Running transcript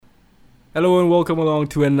Hello and welcome along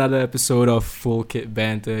to another episode of Full Kit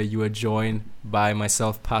Banter. You are joined by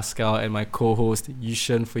myself, Pascal, and my co-host,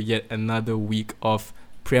 Yushen, for yet another week of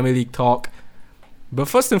Premier League talk. But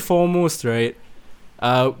first and foremost, right,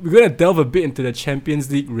 we're going to delve a bit into the Champions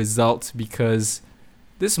League results because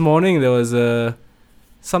this morning there was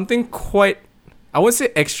something quite, I won't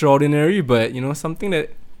say extraordinary, but, something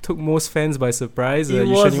that took most fans by surprise. Yushen,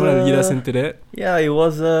 you want to lead us into that? Yeah, it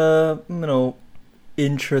was,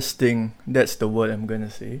 interesting. That's the word I'm gonna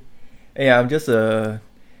say. And yeah, I'm just gonna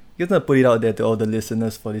put it out there to all the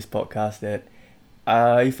listeners for this podcast that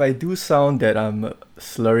if I do sound that I'm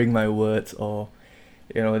slurring my words or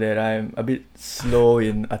that I'm a bit slow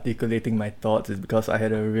in articulating my thoughts, is because I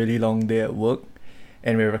had a really long day at work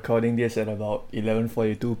and we're recording this at about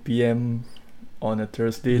 11:42 p.m. on a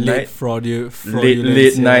Thursday night.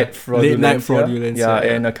 Late night fraudulence. Yeah,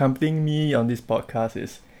 and accompanying me on this podcast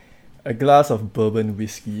is a glass of bourbon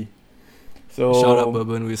whiskey. So shout out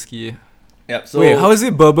bourbon whiskey. Yeah. So wait, how is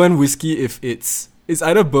it bourbon whiskey if it's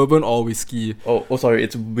either bourbon or whiskey? Oh, sorry,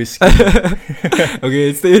 it's whiskey. Okay,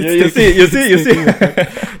 you see.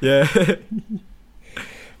 Yeah.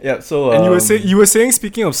 Yeah. So and you were saying,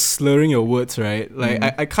 speaking of slurring your words, right? Like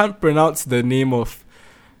I can't pronounce the name of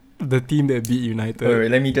the team that beat United. Alright,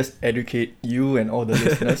 let me just educate you and all the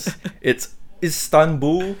listeners. It's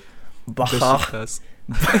Istanbul Baha.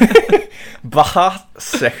 Baha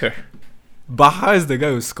Secher. Baha is the guy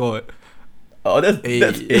who scored. Oh, that's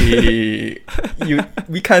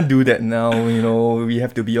we can't do that now. We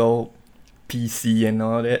have to be all PC and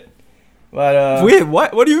all that. But wait,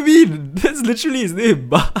 what? What do you mean? That's literally his name,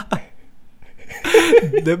 Baha.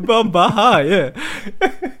 Baha, yeah.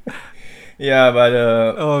 Yeah, but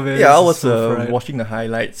oh man, yeah, I was watching the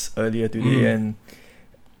highlights earlier today, and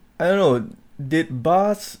I don't know. Did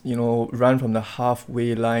Bas, run from the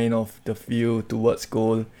halfway line of the field towards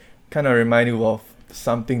goal, kind of remind you of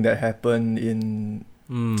something that happened in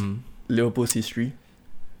Liverpool's history?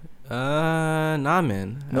 Nah,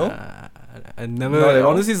 man. No, I never.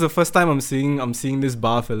 Honestly, it's the first time I'm seeing this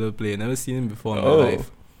Bar fellow play. Never seen him before in my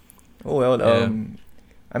life. Oh well.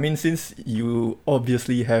 I mean, since you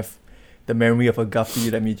obviously have the memory of a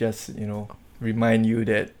Guppy, let me just remind you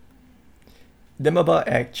that Demba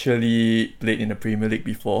actually played in the Premier League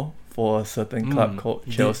before for a certain club called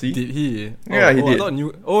Chelsea. Did he? Yeah, he did.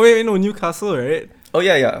 No, Newcastle, right? Oh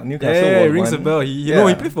yeah, Newcastle. Yeah, was rings one. a bell. He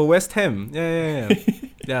played for West Ham. Yeah.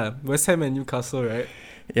 Yeah, West Ham and Newcastle, right?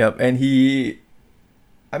 Yep, and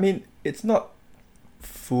it's not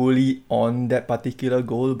fully on that particular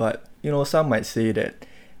goal, but some might say that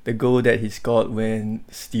the goal that he scored when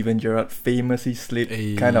Steven Gerrard famously slipped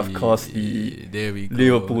kind of cost the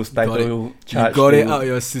Liverpool's title charge. You got it out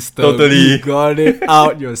your system. Totally. You got it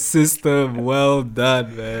out your system. Well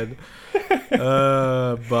done, man.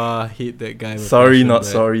 But I hate that guy. Sorry, not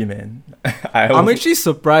sorry, man. I'm actually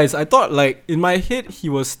surprised. I thought, in my head, he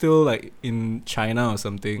was still, in China or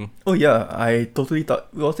something. Oh, yeah. I totally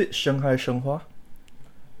thought... Was it Shanghai Shenhua?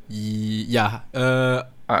 Yeah.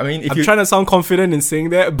 I'm trying to sound confident in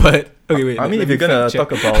saying that, but okay, wait. If you're gonna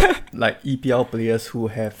talk about EPL players who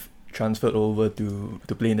have transferred over to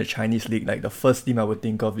play in the Chinese league, the first team I would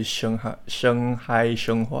think of is Shanghai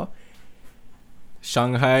Shenhua.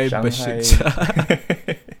 Shanghai. Besiktas.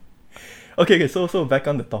 Okay, so back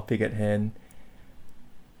on the topic at hand.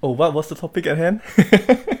 Oh, what was the topic at hand?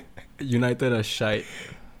 United are shite.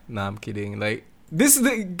 Nah, I'm kidding. This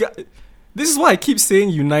is why I keep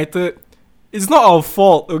saying United. It's not our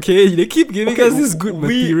fault, okay? They keep giving us this good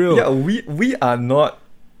material. Yeah, we are not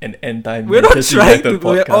an anti-Manchester We're not trying United to.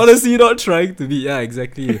 podcast. We're honestly not trying to be. Yeah,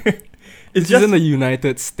 exactly. It's just a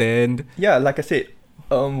United stand. Yeah, like I said,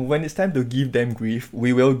 when it's time to give them grief,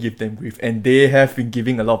 we will give them grief, and they have been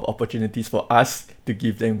giving a lot of opportunities for us to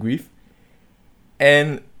give them grief.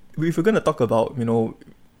 And if we're gonna talk about,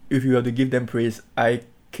 if you have to give them praise, I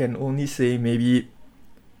can only say maybe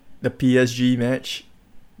the PSG match.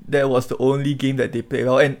 That was the only game that they played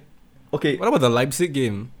well. And okay, what about the Leipzig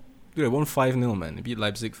game? Dude, they won 5-0, man. They beat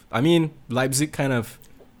Leipzig. I mean, Leipzig kind of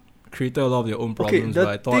created a lot of their own problems, but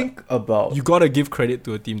I thought you gotta give credit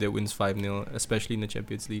to a team that wins 5-0, especially in the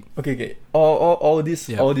Champions League. Okay. All these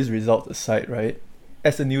results aside, right?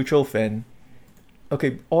 As a neutral fan,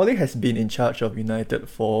 okay, Ole has been in charge of United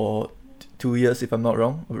for 2 years, if I'm not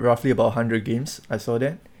wrong. Roughly about 100 games. I saw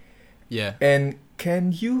that. Yeah. And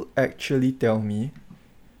can you actually tell me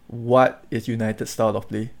what is United's style of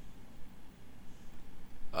play?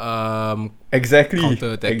 Exactly.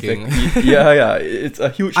 Counter-attacking. Exactly. Yeah. It's a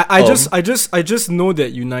huge. I just know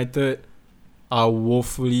that United are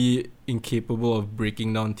woefully incapable of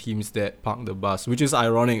breaking down teams that park the bus, which is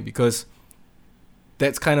ironic because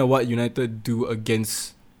that's kind of what United do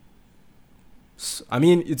against. I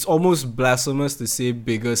mean, it's almost blasphemous to say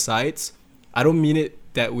bigger sides. I don't mean it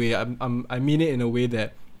that way. I mean it in a way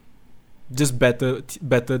that just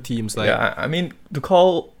better teams. Like, yeah, I mean, to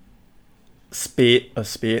call spade a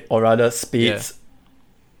spade, or rather spades.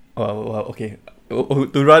 Yeah. Well, okay.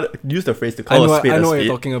 To rather use the phrase to call a spade a spade. I know what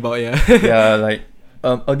you're talking about. Yeah. Yeah, like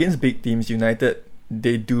against big teams, United,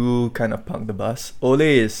 they do kind of punk the bus.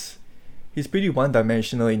 He's pretty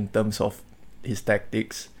one-dimensional in terms of his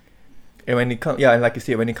tactics. And when it comes, like you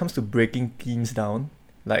said, when it comes to breaking teams down,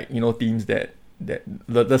 like, you know, teams that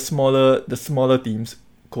the smaller teams,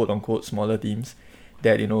 quote unquote smaller teams,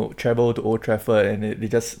 that, you know, travel to Old Trafford and they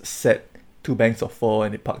just set 2 banks of 4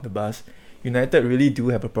 and they park the bus. United really do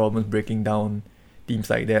have a problem breaking down teams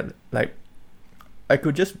like that. Like, I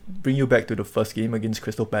could just bring you back to the first game against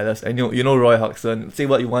Crystal Palace. And you know Roy Hodgson, say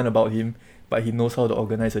what you want about him, but he knows how to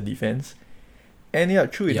organize a defense. And yeah,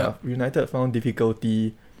 true enough, United found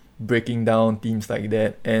difficulty breaking down teams like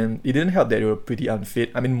that, and it didn't help that they were pretty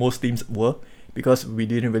unfit. I mean, most teams were, because we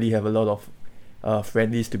didn't really have a lot of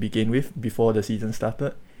friendlies to begin with before the season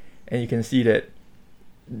started, and you can see that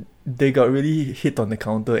they got really hit on the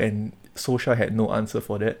counter, and Solskjaer had no answer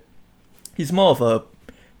for that. He's more of a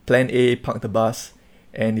plan A, park the bus,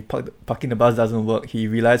 and if parking the bus doesn't work, he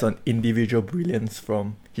relies on individual brilliance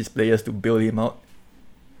from his players to bail him out.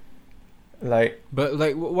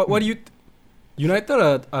 What do you... United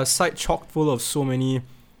are a side chock full of so many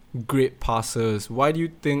great passers. Why do you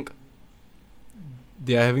think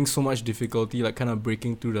they are having so much difficulty, like, kind of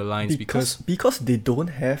breaking through the lines? Because they don't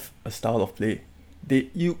have a style of play.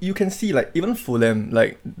 You can see, like, even Fulham,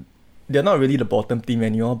 like, they're not really the bottom team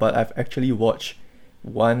anymore, but I've actually watched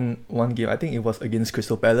one game. I think it was against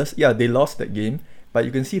Crystal Palace. Yeah, they lost that game, but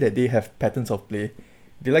you can see that they have patterns of play.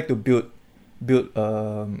 They like to build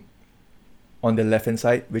on the left hand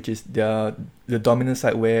side, which is the dominant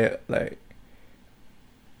side, where, like,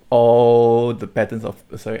 all the patterns of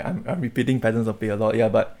I'm repeating patterns of play a lot,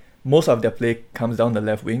 but most of their play comes down the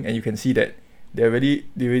left wing, and you can see that they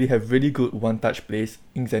really have really good one touch plays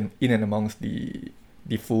in and amongst the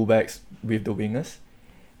fullbacks with the wingers.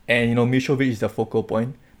 And, you know, Mitrovic is the focal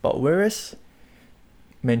point. But whereas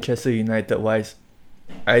Manchester United wise,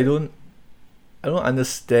 I don't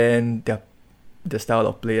understand their style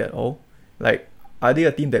of play at all. Like, are they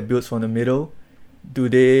a team that builds from the middle? Do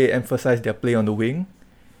they emphasize their play on the wing?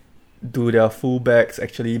 Do their fullbacks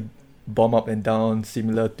actually bomb up and down,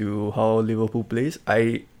 similar to how Liverpool plays?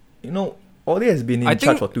 Ole has been in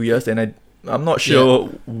charge for 2 years, and I'm not sure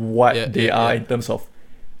what they are in terms of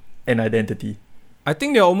an identity. I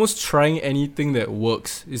think they're almost trying anything that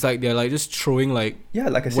works. It's like they're, like, just throwing, like,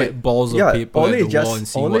 like I said, wet balls of paper Ole at the wall and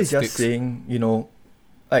seeing what sticks. Just saying, you know,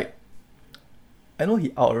 like, I know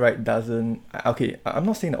he outright doesn't... Okay, I'm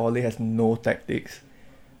not saying that Ole has no tactics,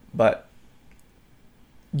 but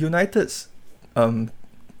United's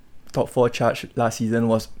top 4 charge last season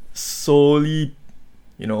was solely,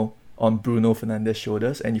 you know, on Bruno Fernandes'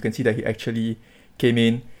 shoulders, and you can see that he actually came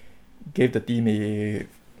in, gave the team a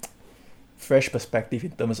fresh perspective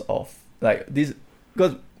in terms of, like, this,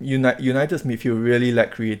 because United's midfield really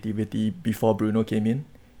lacked creativity before Bruno came in,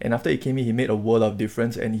 and after he came in, he made a world of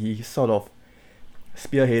difference, and he sort of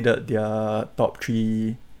spearheaded their top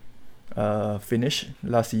 3 finish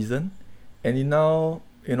last season. And now,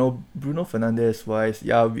 you know, Bruno Fernandes wise,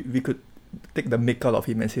 we could take the mick out of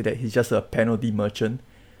him and say that he's just a penalty merchant.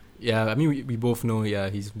 Yeah, I mean, we both know,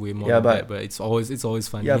 he's way more than that, but it's always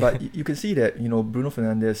funny. Yeah, but you can see that, you know, Bruno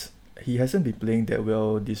Fernandes, he hasn't been playing that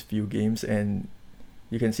well these few games, and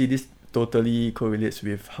you can see this totally correlates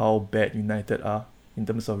with how bad United are in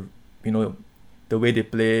terms of, you know, the way they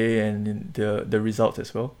play and the results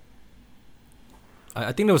as well.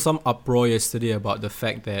 I think there was some uproar yesterday about the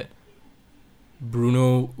fact that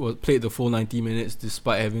Bruno played the full 90 minutes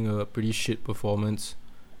despite having a pretty shit performance,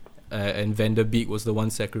 and Van der Beek was the one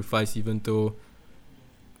sacrificed, even though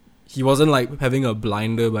he wasn't, like, having a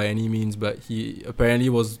blinder by any means, but he apparently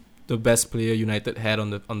was the best player United had on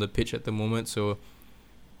the pitch at the moment. So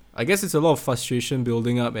I guess it's a lot of frustration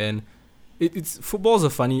building up, and football's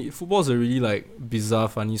a really, like, bizarre,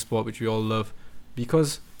 funny sport which we all love,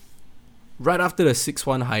 because right after the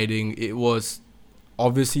 6-1 hiding, it was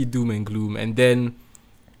obviously doom and gloom, and then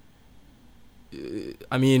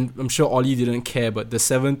I mean, I'm sure Ollie didn't care, but the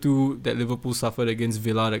 7-2 that Liverpool suffered against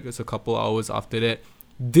Villa, like, just a couple hours after that,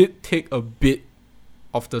 did take a bit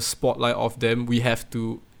of the spotlight off them. We have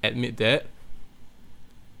to admit that.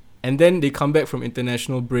 And then they come back from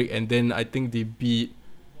international break, and then I think they beat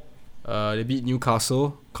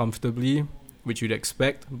Newcastle comfortably, which you'd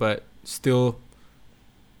expect, but still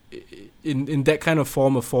in that kind of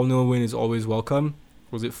form, a 4-0 win is always welcome.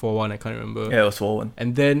 Was it 4-1? I can't remember. Yeah, it was 4-1.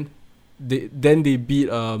 And then they beat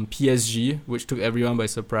PSG, which took everyone by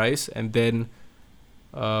surprise. And then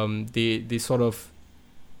they sort of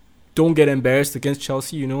don't get embarrassed against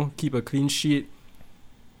Chelsea. You know, keep a clean sheet.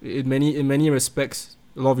 In many respects,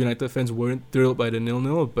 a lot of United fans weren't thrilled by the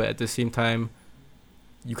 0-0, but at the same time,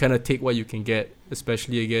 you kind of take what you can get,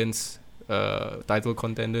 especially against title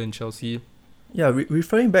contender in Chelsea. Yeah,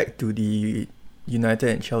 referring back to the United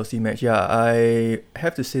and Chelsea match, yeah, I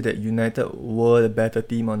have to say that United were the better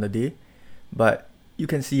team on the day, but you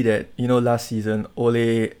can see that, you know, last season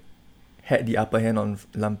Ole had the upper hand on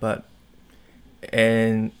Lampard,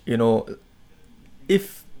 and you know,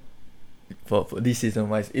 if for this season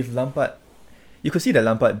wise, if Lampard, you could see that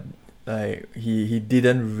Lampard, like he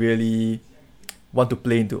didn't really want to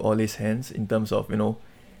play into Ole's hands in terms of, you know,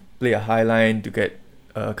 play a high line to get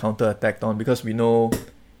counter attacked on, because he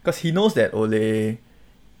knows that Ole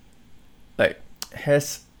like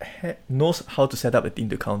knows how to set up a team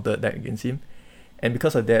to counter attack against him, and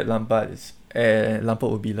because of that, Lampard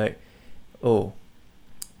would be like, oh,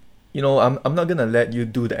 you know, I'm not gonna let you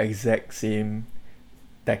do the exact same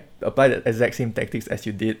apply the exact same tactics as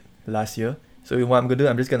you did last year. So what I'm gonna do,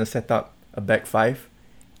 I'm just gonna set up a back five,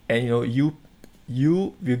 and you know,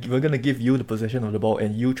 we're gonna give you the possession of the ball,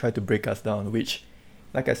 and you try to break us down, which,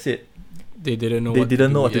 like I said, they didn't know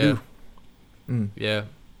what to do. Yeah.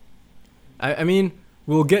 I mean,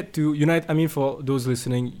 we'll get to United. I mean, for those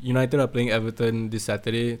listening, United are playing Everton this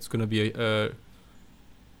Saturday. It's gonna be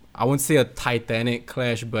I won't say a titanic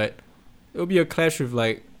clash, but it'll be a clash with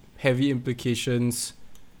like heavy implications,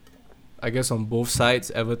 I guess, on both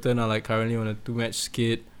sides. Everton are like currently on a 2-match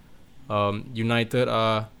skid. United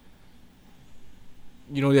are,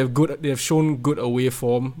 you know, they have shown good away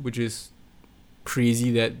form, which is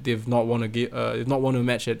crazy that they've not won a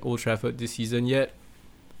match at Old Trafford this season yet.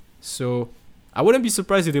 So I wouldn't be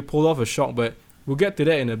surprised if they pull off a shock, but we'll get to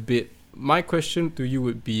that in a bit. My question to you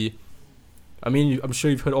would be, I mean, I'm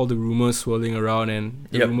sure you've heard all the rumors swirling around, and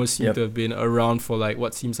the rumors seem to have been around for like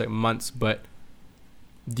what seems like months, but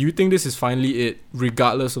do you think this is finally it,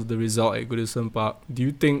 regardless of the result at Goodison Park? Do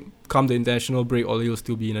you think come the international break, Ole will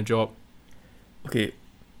still be in a job? Okay,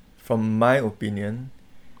 from my opinion,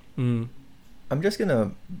 I'm just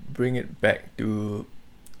gonna bring it back to,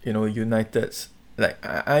 you know, United's, like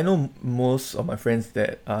I know most of my friends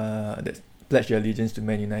that pledge their allegiance to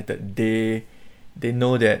Man United. They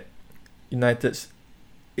know that United's,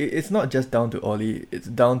 it's not just down to Ole, it's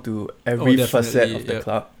down to every facet of the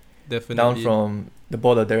club. Definitely. Down from the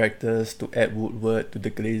board of directors to Ed Woodward to the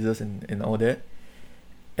Glazers and all that.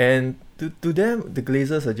 And to them, the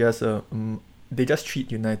Glazers are just they just treat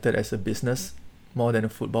United as a business more than a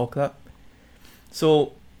football club.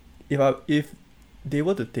 So if they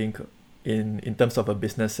were to think in terms of a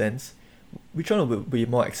business sense, which one would be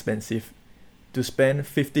more expensive? To spend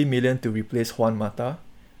 50 million to replace Juan Mata,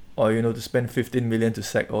 or, you know, to spend 15 million to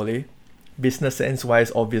sack Ole? Business sense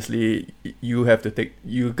wise, obviously you're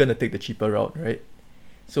gonna take the cheaper route, right?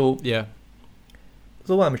 So yeah.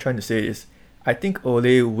 So what I'm trying to say is, I think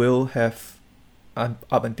Ole will have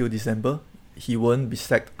up until December. He won't be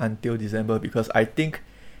sacked until December, because I think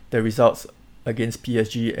the results against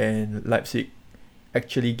PSG and Leipzig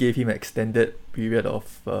actually gave him an extended period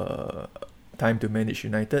of time to manage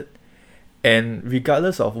United. And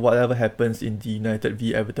regardless of whatever happens in the United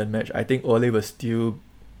v Everton match, I think Ole will still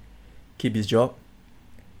keep his job.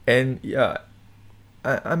 And yeah,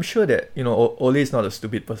 I'm sure that, you know, Ole is not a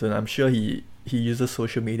stupid person. I'm sure he uses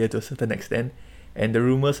social media to a certain extent, and the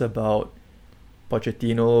rumors about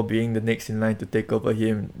Pochettino being the next in line to take over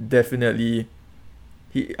him, definitely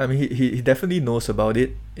he definitely knows about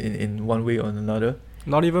it in one way or another.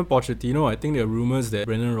 Not even Pochettino. I think there are rumors that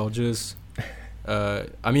Brendan Rodgers,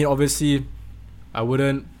 I mean, obviously I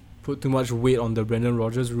wouldn't put too much weight on the Brendan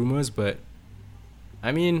Rodgers rumors, but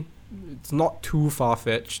I mean, it's not too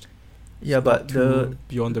far-fetched. Yeah, but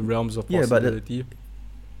beyond the realms of possibility.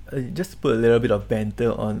 But just to put a little bit of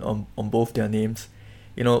banter on both their names,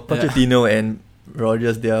 you know, Pochettino and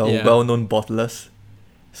Rodgers, they are well-known bottlers.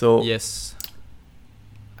 So yes,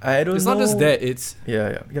 I don't know. It's not just that. It's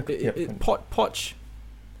Poch.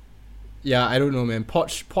 Yeah, I don't know, man.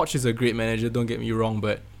 Poch is a great manager. Don't get me wrong,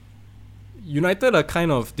 but United are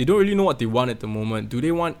kind of, they don't really know what they want at the moment. Do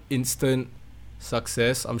they want instant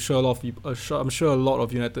success? I'm sure a lot of people. I'm sure a lot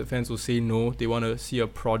of United fans will say no. They want to see a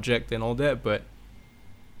project and all that. But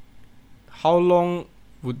how long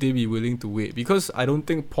would they be willing to wait? Because I don't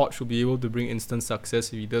think Poch will be able to bring instant success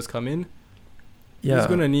if he does come in. He's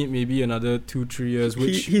gonna need maybe another 2-3 years.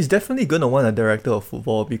 Which he's definitely gonna want a director of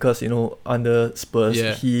football because under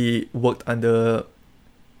Spurs he worked under,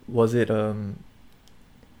 was it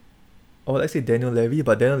let's say Daniel Levy,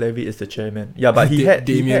 but Daniel Levy is the chairman. Yeah, but he had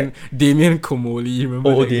Damien Comoli.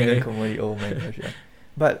 Remember that Damien guy? Comoli. Oh my gosh, yeah.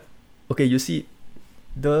 But okay, you see,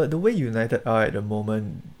 the way United are at the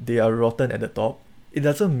moment, they are rotten at the top. It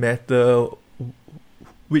doesn't matter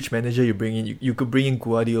which manager you bring in. You could bring in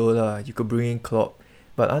Guardiola, you could bring in Klopp,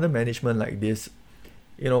 but under management like this,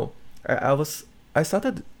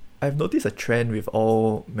 I've noticed a trend with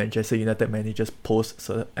all Manchester United managers post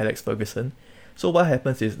Sir Alex Ferguson. So what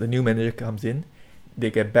happens is the new manager comes in, they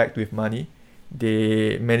get backed with money,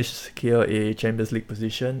 they manage to secure a Champions League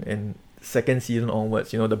position, and second season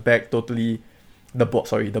onwards, the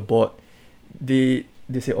board,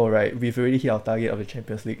 they say, all right, we've already hit our target of the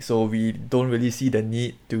Champions League, so we don't really see the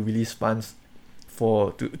need to release funds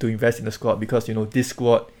to invest in the squad, because this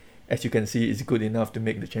squad, as you can see, is good enough to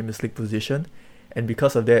make the Champions League position. And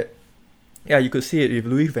because of that, yeah, you could see it with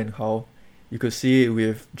Louis van Gaal, you could see it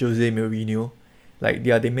with Jose Mourinho. Like,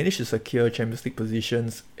 they managed to secure Champions League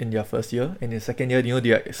positions in their first year, and in the second year,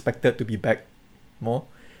 they are expected to be back more.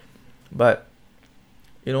 But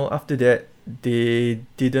after that, they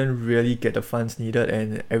didn't really get the funds needed,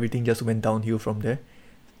 and everything just went downhill from there.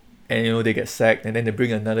 And they get sacked, and then they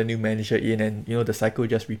bring another new manager in, and the cycle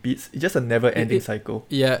just repeats. It's just a never-ending cycle.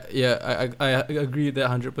 Yeah, I agree with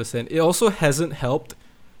that 100%. It also hasn't helped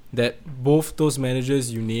that both those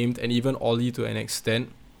managers you named, and even Oli to an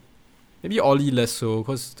extent, maybe Oli less so,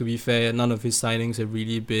 because to be fair, none of his signings have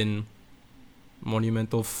really been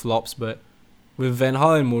monumental flops. But with Van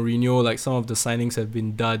Gaal and Mourinho, like, some of the signings have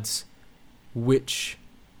been duds, which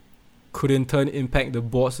could in turn impact the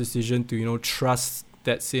board's decision to trust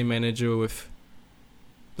that same manager with,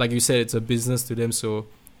 like you said, it's a business to them. So,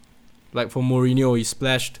 like, for Mourinho, he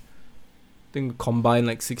splashed, I think, combined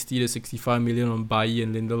like 60 to 65 million on Bailly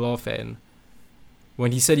and Lindelof, and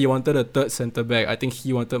when he said he wanted a third centre back, I think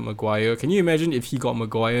he wanted Maguire. Can you imagine if he got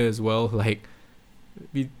Maguire as well? Like,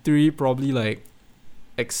 be 3 probably like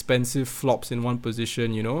expensive flops in one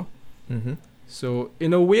position, Mm-hmm. So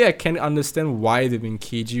in a way, I can understand why they've been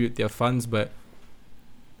cagey with their funds, but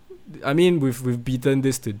I mean, we've beaten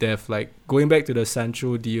this to death. Like, going back to the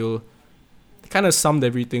Sancho deal, kind of summed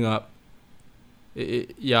everything up. They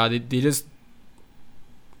just.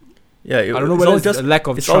 Yeah, I don't know whether it's a lack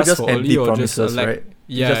of trust for Oli or just a lack. Right?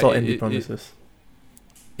 Yeah, just all empty promises.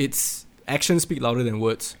 It's actions speak louder than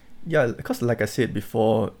words. Yeah, because like I said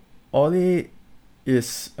before, Oli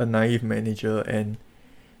is a naive manager, and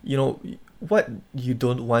what you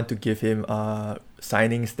don't want to give him are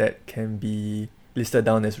signings that can be listed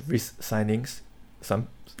down as risk signings. Some,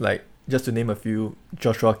 like, just to name a few: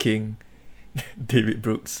 Joshua King, David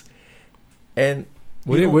Brooks, and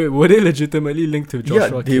were they legitimately linked to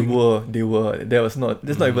Joshua King? Yeah, they were. That's not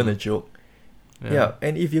even a joke. Yeah,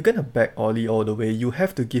 and if you're gonna back Oli all the way, you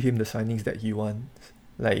have to give him the signings that he wants.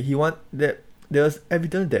 Like, there was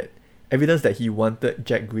evidence that he wanted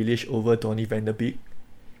Jack Grealish over Donny van de Beek,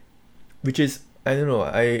 which is, I don't know,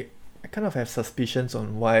 I kind of have suspicions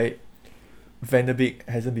on why Van de Beek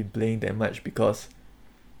hasn't been playing that much, because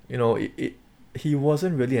he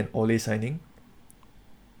wasn't really an Ole signing,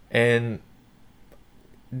 and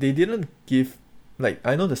they didn't give, like,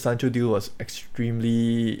 I know the Sancho deal was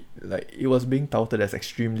extremely, like, it was being touted as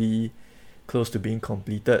extremely close to being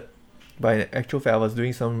completed, but in actual fact, I was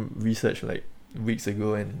doing some research like weeks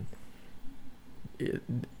ago, and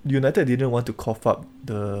United didn't want to cough up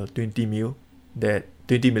the 20 million that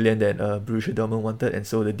Borussia Dortmund wanted, and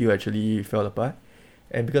so the deal actually fell apart.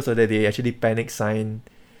 And because of that, they actually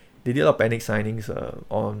did a lot of panic signings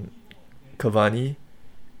on Cavani,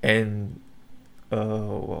 and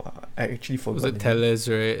I actually forgot. Was it Telles,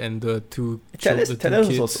 right? And the two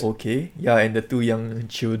Telles was okay. Yeah, and the 2 young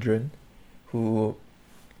children who,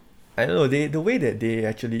 I don't know, the way that they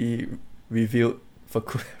actually revealed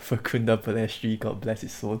Facundo Pellistri, God bless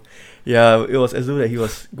his soul. Yeah, it was as though that he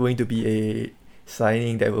was going to be a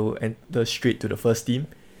signing that will enter straight to the first team.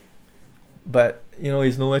 But,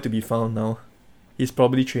 he's nowhere to be found now. He's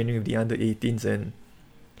probably training with the under-18s, and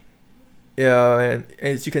yeah, and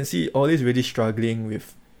as you can see, Ole's really struggling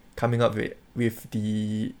with coming up with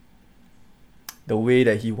the way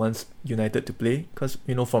that he wants United to play. Because,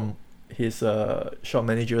 from his short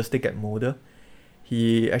managerial stick at Molde,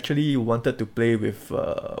 he actually wanted to play with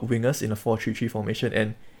wingers in a 4-3-3 formation,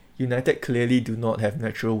 and United clearly do not have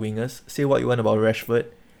natural wingers. Say what you want about Rashford,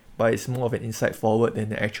 but it's more of an inside forward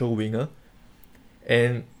than an actual winger.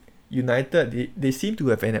 And United, they seem to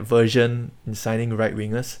have an aversion in signing right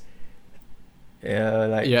wingers.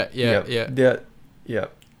 Yeah,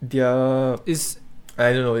 their It's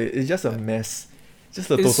I don't know. It's just a mess. Just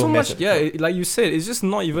a it's total so mess. much. Yeah, like you said, it's just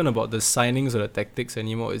not even about the signings or the tactics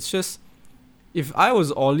anymore. It's just, if I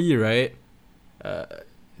was Ollie, right,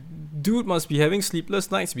 dude must be having sleepless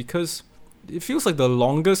nights because it feels like the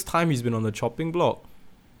longest time he's been on the chopping block.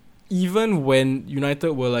 Even when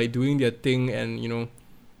United were like doing their thing and, you know,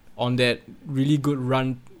 on that really good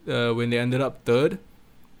run when they ended up third,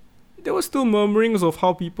 there were still murmurings of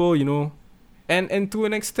how people, you know, and to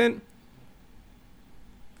an extent,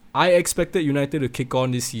 I expected United to kick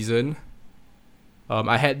on this season.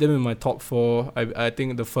 I had them in my top 4. I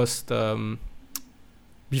think the first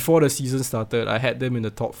before the season started, I had them in the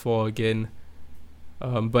top 4 again.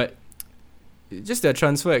 But just their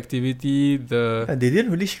transfer activity, they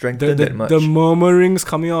didn't really strengthen that much. The murmurings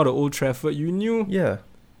coming out of Old Trafford, you knew. Yeah.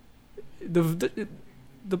 The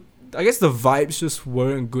I guess the vibes just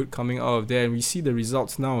weren't good coming out of there, and we see the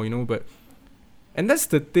results now, you know. And that's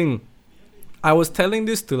the thing. I was telling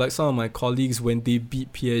this to like some of my colleagues when they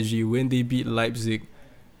beat PSG, when they beat Leipzig.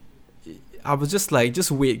 I was just like,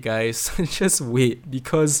 just wait, guys. Just wait.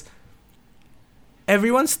 Because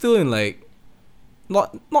everyone's still in like,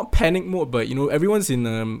 not panic mode, but, you know, everyone's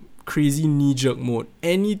in crazy knee-jerk mode.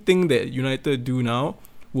 Anything that United do now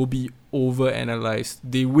will be over-analysed.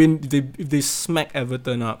 They win, if they smack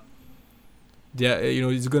Everton up, you know,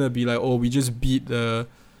 it's going to be like, oh, we just beat the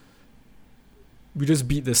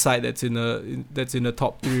side that's in the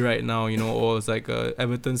top 3 right now, you know, or it's like a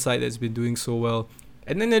Everton side that's been doing so well,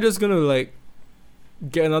 and then they're just gonna like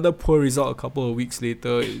get another poor result a couple of weeks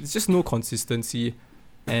later. It's just no consistency,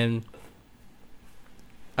 and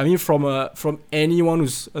I mean from anyone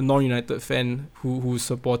who's a non-United fan who's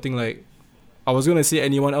supporting, like, I was gonna say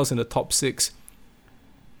anyone else in the top 6,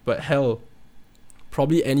 but hell,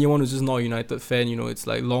 probably anyone who's just not a United fan, you know, it's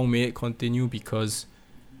like long may it continue, because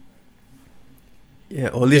yeah,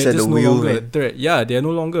 Ole's at the wheel, man. Threat. Yeah, they're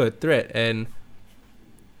no longer a threat, and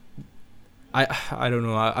I don't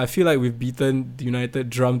know. I feel like we've beaten the United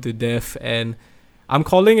drum to death, and I'm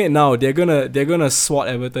calling it now. They're gonna swat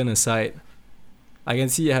Everton aside. I can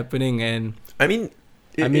see it happening, and I mean,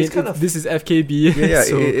 it's kind of, this is FKB. Yeah,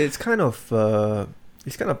 so it's kind of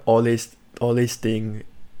Ole's thing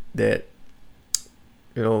that,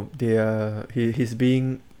 you know, he's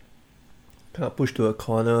being kind of pushed to a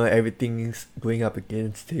corner. Everything's going up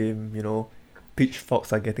against him, you know.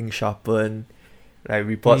 Pitchforks are getting sharpened. Like,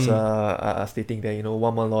 reports are stating that, you know,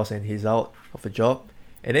 1 more loss and he's out of a job.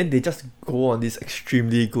 And then they just go on this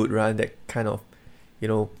extremely good run that kind of, you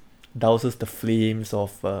know, douses the flames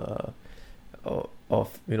of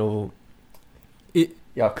you know,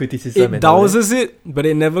 criticism. It douses it, but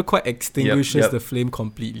it never quite extinguishes Yep. the flame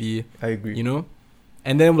completely. I agree. You know,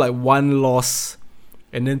 and then like 1 loss,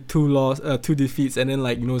 and then 2 defeats, and then,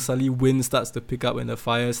 like, you know, suddenly wind starts to pick up and the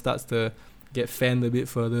fire starts to get fanned a bit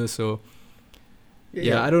further. So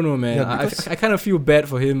yeah, I don't know, man. Yeah, I kind of feel bad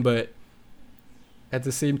for him, but at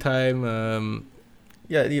the same time,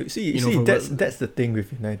 you see, that's the thing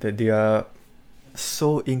with United. They are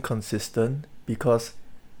so inconsistent because,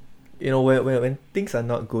 you know, when things are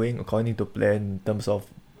not going according to plan in terms of,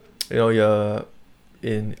 you know, you're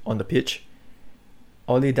on the pitch,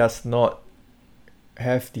 Ole does not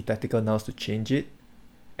have the tactical nous to change it,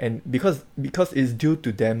 and because it's due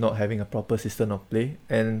to them not having a proper system of play.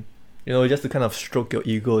 And, you know, just to kind of stroke your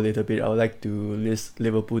ego a little bit, I would like to list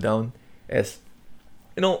Liverpool down as,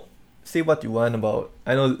 you know, say what you want about,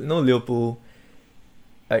 I know Liverpool,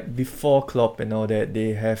 like, before Klopp and all that,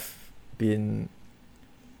 they have been,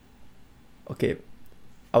 okay,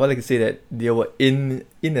 I would like to say that they were in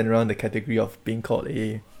and around the category of being called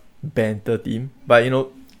a banter team. But, you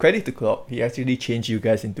know, credit to Klopp, he actually changed you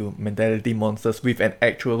guys into mentality monsters with an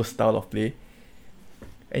actual style of play.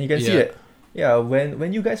 And you can see that,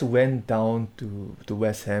 when you guys went down to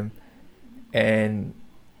West Ham, and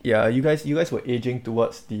you guys were edging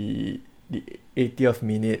towards the 80th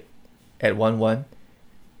minute at 1-1.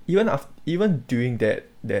 Even during that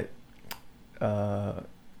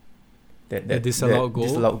disallowed goal.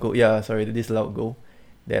 The disallowed goal.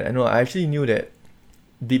 That I know, I actually knew that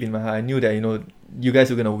deep in my heart, I knew that, you know, you guys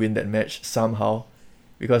were gonna win that match somehow,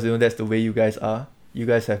 because, you know, that's the way you guys are. You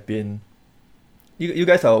guys have been, you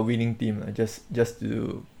guys are a winning team. Just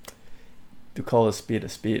to call a spade.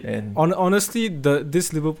 And honestly,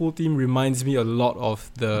 this Liverpool team reminds me a lot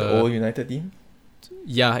of the old United team.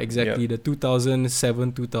 Yeah, exactly. Yep. The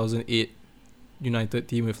 2007-2008 United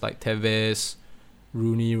team with like Tevez,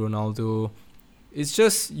 Rooney, Ronaldo. It's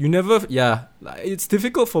just, you never, it's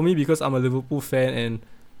difficult for me because I'm a Liverpool fan, and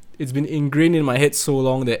it's been ingrained in my head so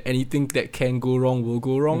long that anything that can go wrong will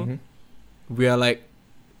go wrong. Mm-hmm. We are like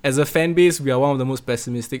as a fan base, we are one of the most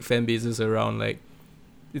pessimistic fan bases around. Like,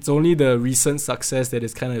 it's only the recent success that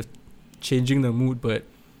is kind of changing the mood. But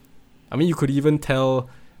I mean, you could even tell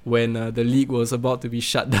when the league was about to be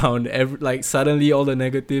shut down. Suddenly all the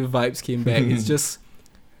negative vibes came back. It's just,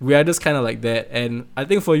 we are just kind of like that. And I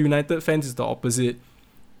think for United fans, it's the opposite.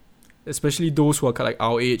 Especially those who are like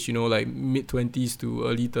our age, like mid-20s to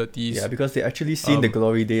early 30s. Yeah, because they actually seen the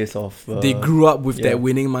glory days of... they grew up with that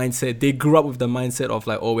winning mindset. They grew up with the mindset of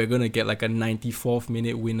like, oh, we're going to get like a 94th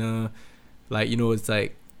minute winner. Like, it's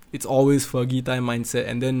like, it's always Fergie time mindset.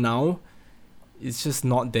 And then now, it's just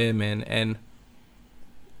not there, man. And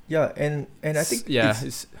yeah, and I think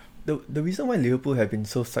it's the reason why Liverpool have been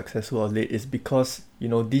so successful of late is because,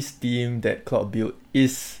 this team that Klopp built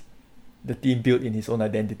is the team built in his own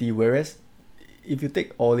identity. Whereas if you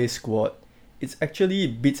take Ole's squad, it's actually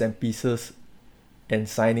bits and pieces and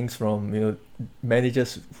signings from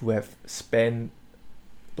managers who have spent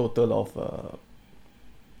total of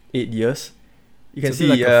 8 years. You can see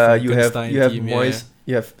like you have team, Moyes,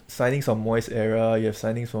 you have signings from Moyes era, you have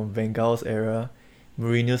signings from Van Gaal's era,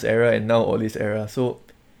 Mourinho's era, and now Ole's era. So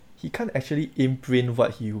he can't actually imprint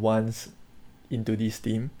what he wants into this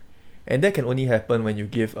team. And that can only happen when you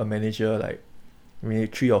give a manager like maybe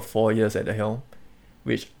 3 or 4 years at the helm,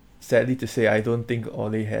 which sadly to say I don't think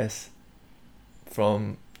Ole has,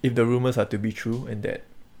 from if the rumours are to be true and that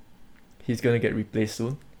he's gonna get replaced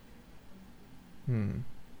soon.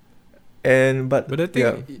 But I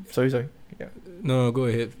think sorry. Yeah. No, go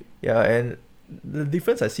ahead. Yeah, and the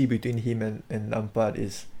difference I see between him and Lampard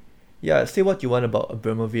is, say what you want about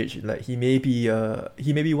Abramovich, like he may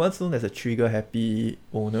be once known as a trigger happy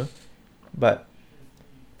owner, but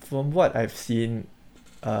from what I've seen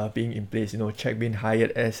being in place, Czech being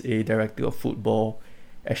hired as a director of football,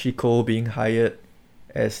 Ashley Cole being hired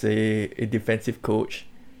as a defensive coach,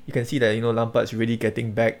 you can see that Lampard's really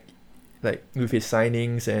getting back like with his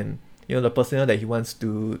signings and the personnel that he wants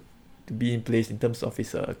to be in place in terms of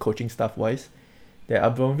his coaching staff wise, that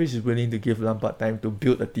Abramovich is willing to give Lampard time to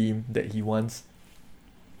build a team that he wants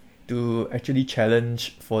to actually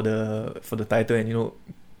challenge for the title and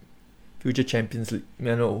future Champions League.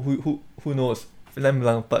 Who knows?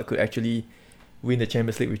 Lampard could actually win the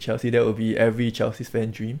Champions League with Chelsea. That would be every Chelsea's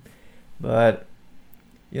fan dream. But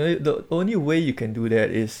the only way you can do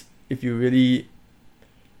that is if you really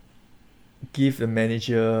give the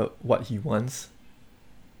manager what he wants.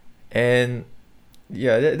 And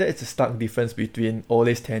that is a stark difference between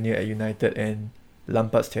Ole's tenure at United and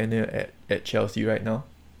Lampard's tenure at Chelsea right now.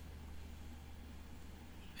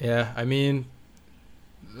 Yeah, I mean,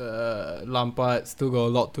 Lampard still got a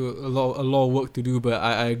lot of work to do, but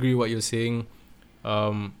I agree what you're saying.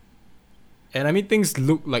 And I mean, things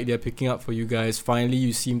look like they're picking up for you guys. Finally,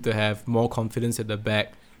 you seem to have more confidence at the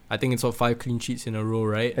back. I think it's 5 clean sheets in a row,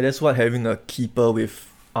 right? And that's what having a keeper with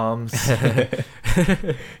arms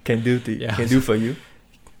can do for you.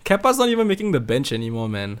 Kepa's not even making the bench anymore,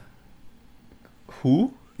 man.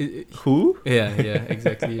 Who? Who? Yeah,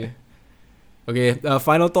 exactly. Okay,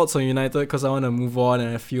 final thoughts on United, because I want to move on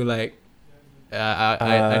and I feel like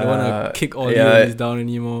I don't want to kick all these down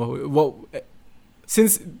anymore.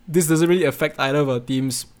 Since this doesn't really affect either of our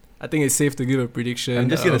teams, I think it's safe to give a prediction. I'm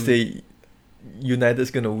just going to say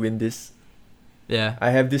United's going to win this. Yeah.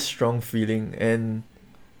 I have this strong feeling, and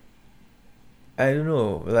I don't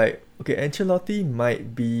know, like, okay, Ancelotti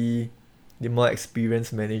might be the more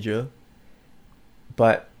experienced manager,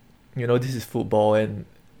 but this is football, and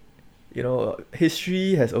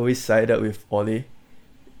history has always sided with Ole.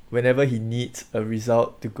 Whenever he needs a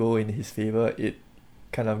result to go in his favor, it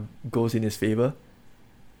kind of goes in his favor.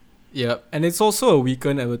 Yeah, and it's also a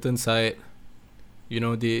weakened Everton side.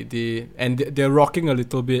 They're rocking a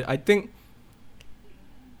little bit. I think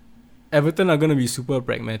Everton are gonna be super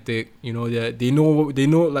pragmatic. They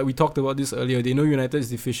know, like we talked about this earlier. They know United's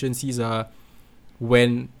deficiencies are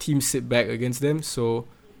when teams sit back against them. So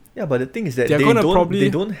yeah, but the thing is that they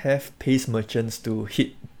don't have pace merchants to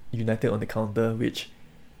hit United on the counter, which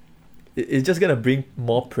it's just gonna bring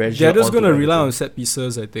more pressure. They're just gonna rely on set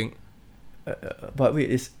pieces, I think. But wait,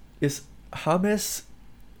 is James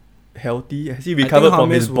healthy? Has he recovered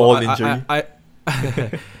from his ball injury?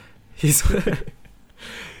 He's.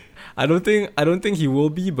 I don't think he will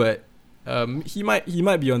be, but he might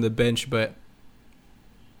be on the bench. But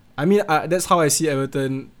I mean, that's how I see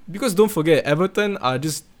Everton. Because don't forget, Everton are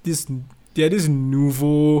just this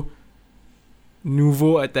nouveau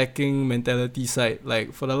attacking mentality side.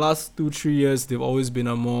 Like for the last 2-3 years, they've always been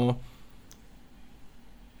a more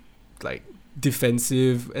like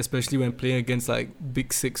defensive, especially when playing against like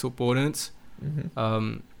big 6 opponents.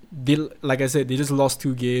 Mm-hmm. Like I said, they just lost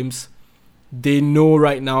 2 games. they know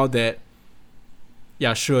right now that,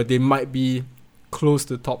 yeah, sure, they might be close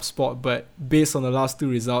to top spot, but based on the last two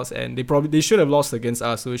results, and they should have lost against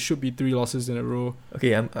us, so it should be 3 losses in a row.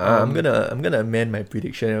 Okay, I'm gonna amend my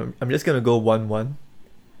prediction. I'm just gonna go 1-1.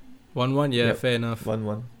 1-1, yeah, Yep. fair enough.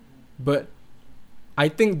 1-1. But I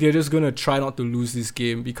think they're just gonna try not to lose this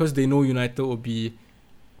game because they know United will be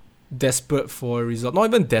desperate for a result. Not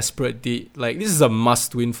even desperate. This is a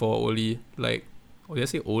must win for Ole. Like, did I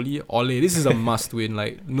say Ole? Ole. This is a must win.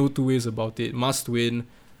 Like, no two ways about it. Must win.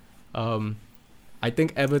 I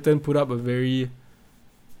think Everton put up a very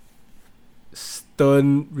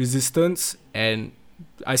stern resistance, and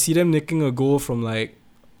I see them nicking a goal from like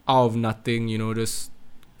out of nothing. Just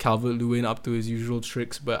Calvert-Lewin up to his usual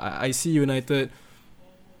tricks. But I see United.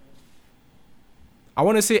 I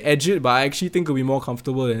want to say edge it, but I actually think it'll be more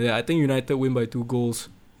comfortable than that. I think United win by 2 goals.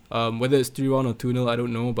 Whether it's 3-1 or 2-0, I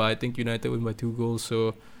don't know, but I think United win by 2 goals.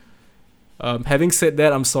 So, having said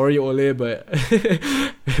that, I'm sorry, Ole, but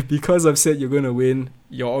because I've said you're going to win,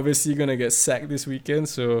 you're obviously going to get sacked this weekend.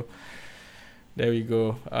 So, there we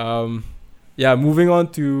go. Moving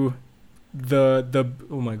on to the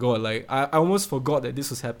oh my God, like I almost forgot that this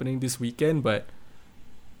was happening this weekend, but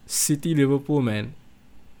City Liverpool, man.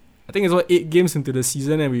 I think it's 8 games into the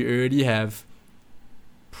season, and we already have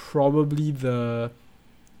probably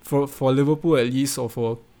for Liverpool at least, or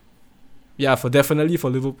for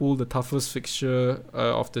Liverpool, the toughest fixture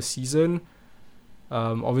of the season.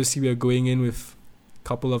 Obviously we are going in with a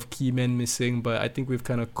couple of key men missing, but I think we've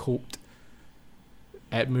kind of coped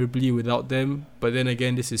admirably without them. But then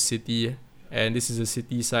again, this is City, and this is a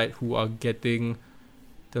City side who are getting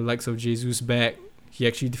the likes of Jesus back. He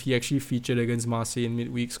actually featured against Marseille in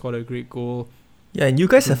midweek, scored a great goal. Yeah, and you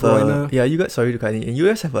guys have sorry to cut in, and you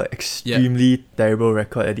guys have an extremely terrible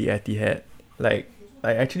record at the Etihad. Like,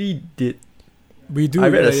 I actually did. We do. I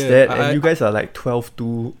read a stat, and you guys are like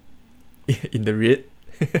 12-2 in the red.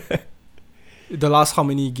 The last how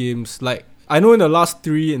many games? Like, I know in the last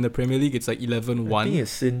 3 in the Premier League, it's like 11-1. I think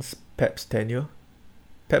it's since Pep's tenure.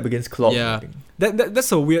 Pep against Klopp. Yeah, I think.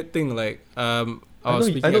 That's a weird thing. Like, I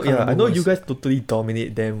know you guys totally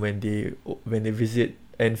dominate them when they visit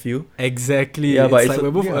Anfield. Exactly. Yeah, but it's like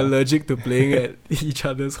we're both allergic to playing at each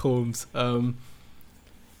other's homes.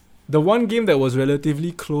 The one game that was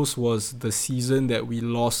relatively close was the season that we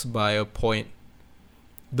lost by a point.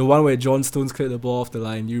 The one where John Stones cleared the ball off the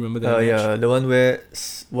line. You remember that match? Yeah, the one where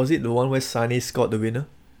Sané scored the winner?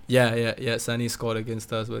 Yeah. Sané scored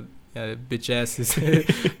against us, but yeah, bitch ass is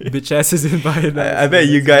in Bayern. I bet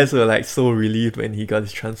you guys were like so relieved when he got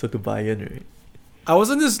his transfer to Bayern, right? I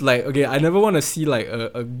wasn't just like, okay, I never want to see like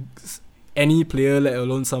any player, let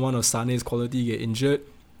alone someone of Sané's quality, get injured.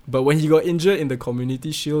 But when he got injured in the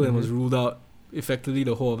Community Shield and was ruled out effectively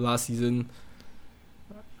the whole of last season,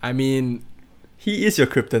 I mean, he is your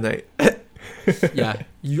kryptonite. Yeah,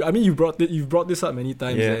 you've brought this up many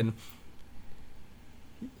times, and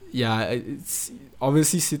yeah, it's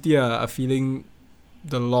obviously City are feeling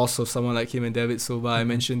the loss of someone like him and David Silva. I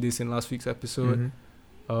mentioned this in last week's episode.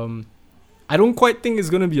 I don't quite think it's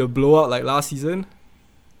gonna be a blowout like last season.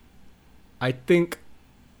 I think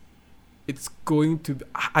it's going to.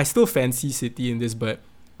 I still fancy City in this, but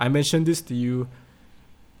I mentioned this to you.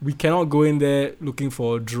 We cannot go in there looking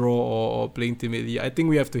for a draw or playing timidly. I think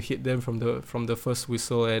we have to hit them from the first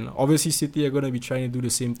whistle, and obviously City are going to be trying to do the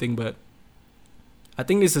same thing, but I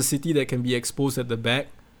think it's a City that can be exposed at the back.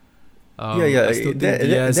 I still think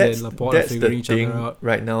Diaz and Laporte are figuring each other out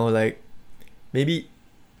right now. Like, maybe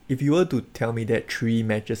if you were to tell me that 3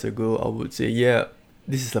 matches ago, I would say, yeah,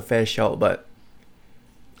 this is a fair shout, but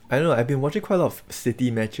I don't know. I've been watching quite a lot of City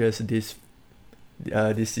matches this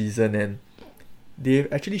season, and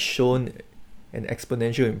they've actually shown an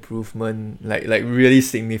exponential improvement, like really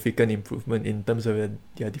significant improvement in terms of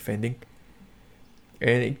their defending,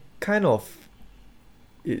 and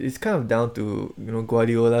it's kind of down to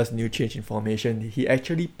Guardiola's new change in formation. He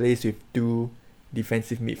actually plays with 2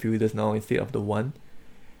 defensive midfielders now instead of the 1.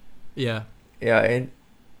 Yeah, and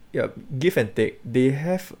give and take. They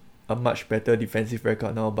have a much better defensive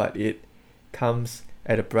record now, but it comes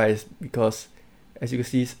at a price because, as you can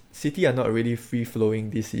see, City are not really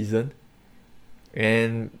free-flowing this season.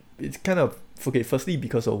 And it's kind of, okay, firstly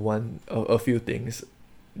because of a few things.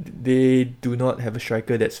 They do not have a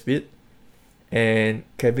striker that's fit, and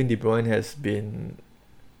Kevin De Bruyne has been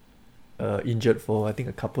injured for, I think,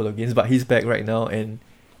 a couple of games, but he's back right now, and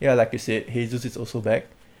yeah, like you said, Jesus is also back.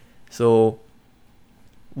 So,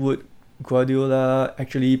 would Guardiola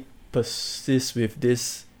actually persist with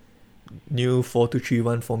this new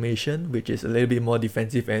 4-2-3-1 formation, which is a little bit more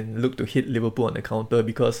defensive and look to hit Liverpool on the counter?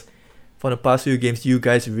 Because for the past few games, you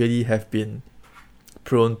guys really have been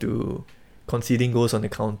prone to conceding goals on the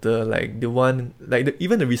counter. Like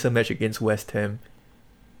even the recent match against West Ham,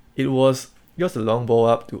 it was just a long ball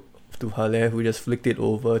up to Halle, who just flicked it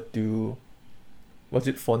over to, was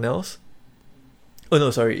it Fornells? Oh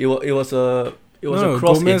no, sorry, it was a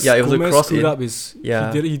cross Gomez, in. Yeah, it was Gomez a cross screwed in. up his,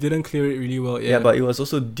 Yeah. he didn't clear it really well. Yeah, but it was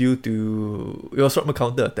also due to, it was from a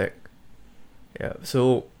counter attack. Yeah,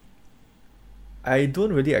 so I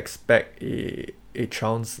don't really expect a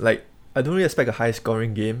chance. Like, I don't really expect a high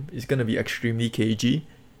scoring game. It's gonna be extremely cagey,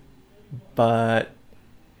 but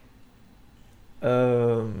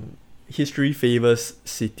history favors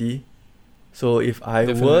City. So if I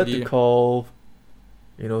were Definitely. to call,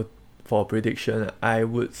 for a prediction, I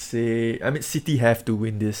would say, I mean, City have to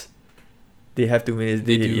win this. They have to win this.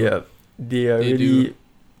 They do. Yeah, they are They really. do.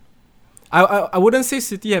 I wouldn't say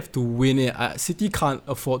City have to win it. City can't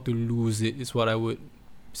afford to lose it, is what I would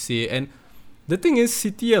say. And the thing is,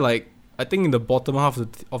 City are like, I think, in the bottom half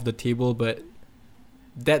of the table, but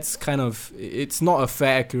that's kind of, it's not a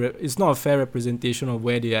fair representation of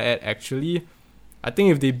where they are at actually. I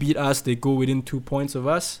think if they beat us, they go within 2 points of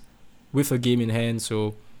us with a game in hand.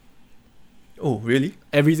 So Oh, really?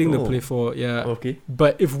 everything to Oh. play for, yeah. Okay.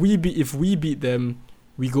 But if we beat them,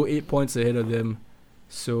 we go 8 points ahead of them.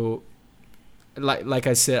 So, like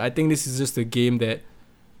I said, I think this is just a game that,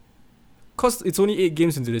 cause it's only 8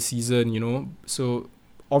 games into the season, so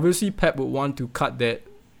obviously Pep would want to cut that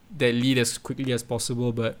lead as quickly as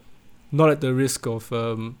possible, but not at the risk of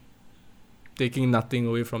taking nothing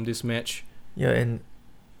away from this match. Yeah, and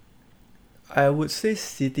I would say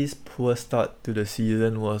City's poor start to the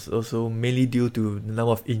season was also mainly due to the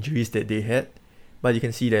number of injuries that they had. But you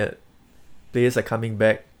can see that players are coming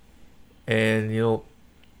back, and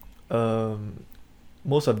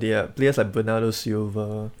most of their players like Bernardo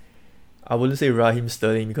Silva, I wouldn't say Raheem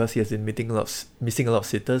Sterling because he has been missing a lot of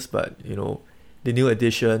sitters, but the new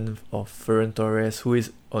addition of Ferran Torres, who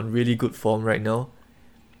is on really good form right now.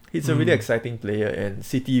 He's a really exciting player, and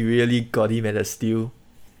City really got him at a steal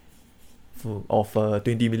of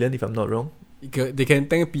 20 million, if I'm not wrong. They can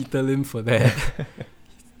thank Peter Lim for that.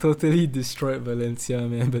 Totally destroyed Valencia,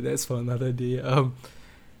 man, but that's for another day.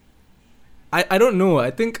 I don't know.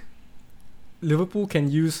 I think Liverpool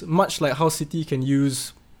can use, much like how City can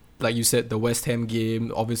use, like you said, the West Ham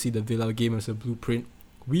game, obviously the Villa game as a blueprint.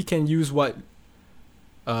 We can use what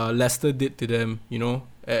Leicester did to them,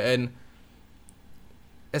 and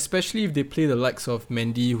especially if they play the likes of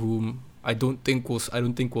Mendy, whom I don't think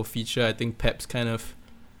will feature. I think Pep's kind of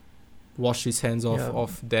washed his hands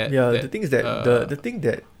off that. Yeah, that, the thing is that the thing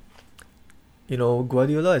that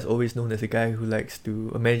Guardiola is always known as a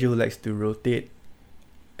manager who likes to rotate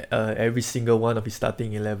every single one of his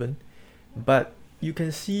starting 11, but you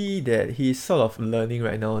can see that he's sort of learning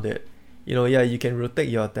right now that you can rotate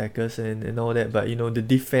your attackers and all that, but the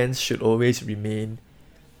defense should always remain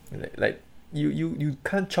like you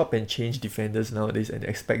can't chop and change defenders nowadays and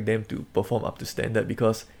expect them to perform up to standard,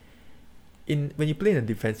 because when you play in a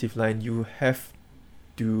defensive line, you have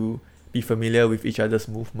to be familiar with each other's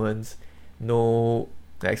movements.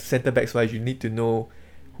 Like centre backs wise, you need to know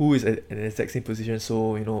who is at an exact same position,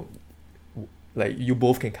 so like you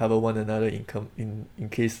both can cover one another in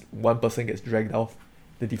case one person gets dragged off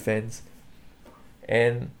the defense.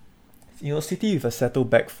 And City with a settled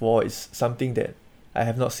back four is something that I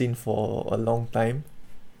have not seen for a long time,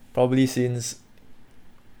 probably since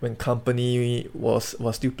when Company was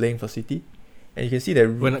still playing for City. And you can see that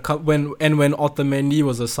when Otamendi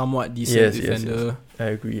was a somewhat decent defender. Yes. I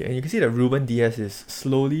agree. And you can see that Ruben Dias is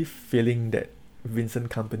slowly filling that Vincent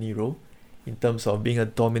Company role in terms of being a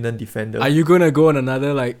dominant defender. Are you gonna go on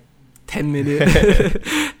another 10-minute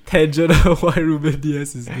tangent of why Ruben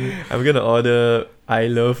Dias is good? I'm gonna order I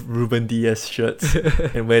love Ruben Dias shirts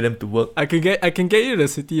and wear them to work. I can get you the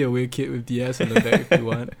City away kit with Dias on the back if you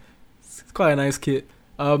want. It's quite a nice kit.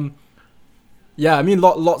 Yeah, I mean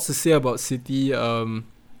lots to say about City.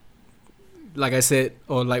 Like I said,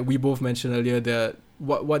 or like we both mentioned earlier, that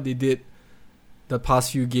what they did the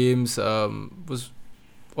past few games or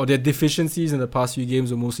their deficiencies in the past few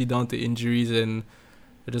games were mostly down to injuries and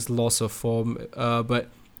just loss of form. But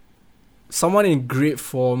someone in great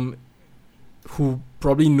form who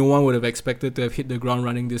probably no one would have expected to have hit the ground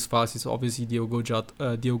running this fast is obviously Diogo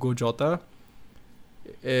Jota.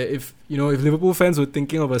 If Liverpool fans were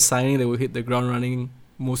thinking of a signing that would hit the ground running,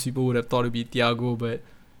 most people would have thought it'd be Thiago, but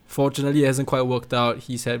fortunately it hasn't quite worked out.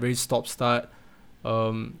 He's had very stop-start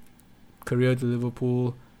career to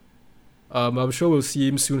Liverpool. I'm sure we'll see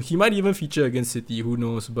him soon. He might even feature against City, who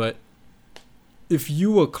knows, but if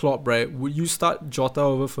you were Klopp, right, would you start Jota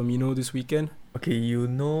over Firmino this weekend? Okay, you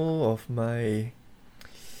know of my,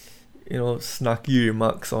 snarky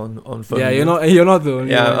remarks on Firmino. Yeah, you're not the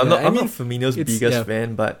only Yeah, one. I'm not Firmino's biggest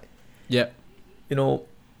fan, but yeah,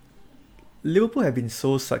 Liverpool have been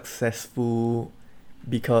so successful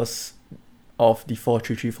because of the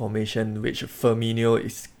 4-3-3 formation, which Firmino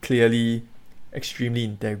is clearly extremely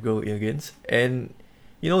integral against. And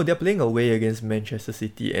they're playing away against Manchester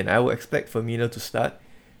City, and I would expect Firmino to start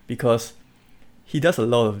because he does a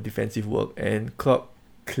lot of defensive work, and Klopp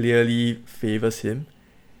clearly favors him.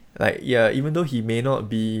 Even though he may not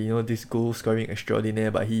be, this goal scoring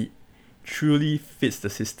extraordinaire, but he truly fits the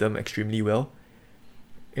system extremely well.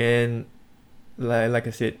 And like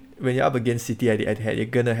I said, when you're up against City at the Etihad, you're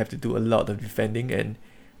gonna have to do a lot of defending, and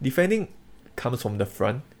defending comes from the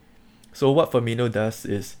front. So what Firmino does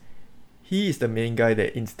is he is the main guy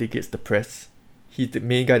that instigates the press. He's the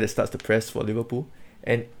main guy that starts the press for Liverpool.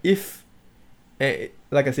 And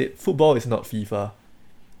like I said, football is not FIFA.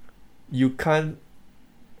 You can't,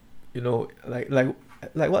 like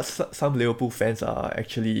what some Liverpool fans are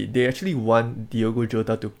actually, they actually want Diogo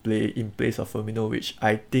Jota to play in place of Firmino, which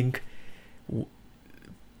I think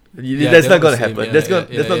that's not gonna happen. That's not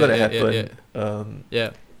gonna happen.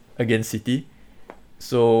 Against City.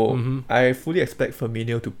 So I fully expect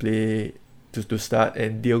Firmino to play to start,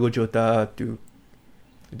 and Diogo Jota to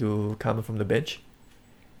come from the bench.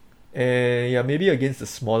 And maybe against the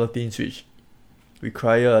smaller teams which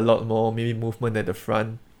require a lot more maybe movement at the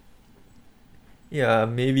front. Yeah,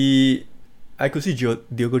 maybe I could see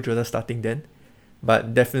Diogo Jota starting then,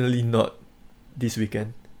 but definitely not this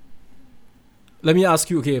weekend. Let me ask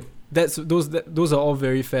you, okay, those are all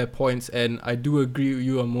very fair points, and I do agree with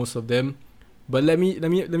you on most of them. But let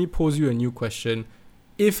me pose you a new question.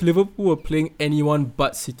 If Liverpool were playing anyone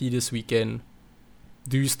but City this weekend,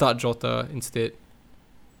 do you start Jota instead?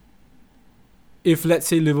 If let's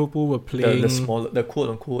say Liverpool were playing the quote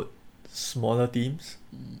unquote smaller teams.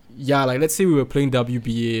 Yeah, like let's say we were playing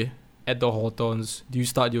WBA at the Hawthorns, do you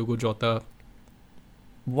start Diogo Jota?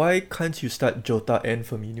 Why can't you start Jota and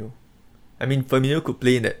Firmino? I mean, Firmino could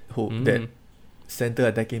play in that center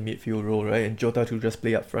attacking midfield role, right? And Jota to just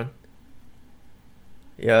play up front.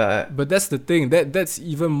 Yeah. But that's the thing. That's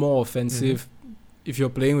even more offensive if you're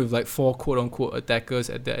playing with like 4 quote unquote attackers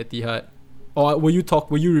at the Etihad. Or were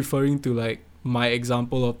you referring to like my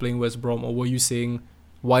example of playing West Brom, or were you saying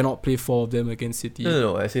why not play 4 of them against City?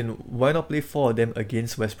 No. As in, why not play 4 of them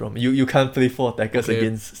against West Brom? You can't play 4 attackers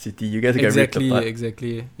against City. You guys get ripped apart.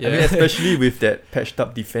 Exactly. Yeah. I mean, especially with that patched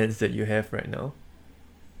up defense that you have right now.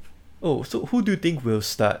 Oh, so who do you think will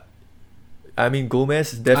start? I mean,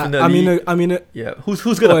 Gomez definitely. Yeah, who's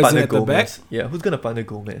gonna partner Gomez? Yeah, who's gonna partner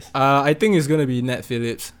Gomez? I think it's gonna be Nat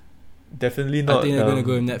Phillips. Definitely not. I think they're gonna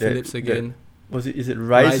go with Nat Phillips again. Is it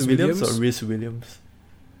Rice Williams or Rhys Williams?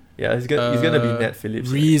 Yeah, he's gonna be Nat Phillips.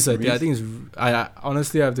 Rhys, I think it's. I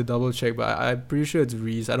honestly have to double check, but I'm pretty sure it's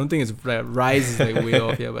Rhys. I don't think it's Rice is like way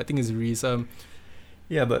off here, but I think it's Rhys.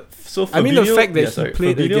 Yeah, but so Fabinho, I mean, the fact that he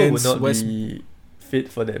played Fabinho against would not West. be fit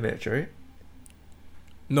for that match, right?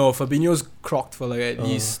 No, Fabinho's crocked for like at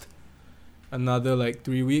least another like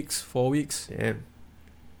 3 weeks, 4 weeks. Damn.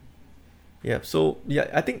 Yeah, so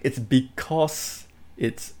I think it's because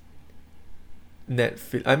it's Nat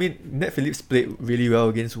Phillips played really well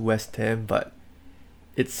against West Ham, but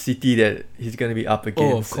it's City that he's gonna be up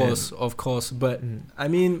against. Of course. But I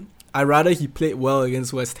mean, I'd rather he played well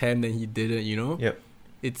against West Ham than he didn't. Yep.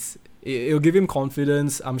 It'll give him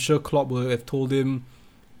confidence. I'm sure Klopp will have told him,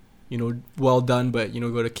 well done, but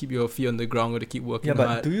got to keep your feet on the ground, got to keep working hard.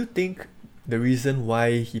 Yeah, but do you think the reason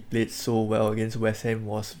why he played so well against West Ham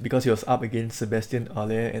was because he was up against Sebastian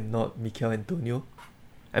Haller and not Mikel Antonio?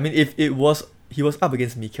 I mean, if he was up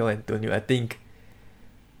against Mikel Antonio, I think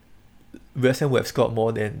West Ham would have scored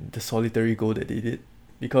more than the solitary goal that they did,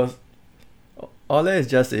 because Haller is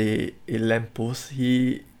just a lamppost.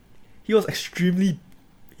 He was extremely.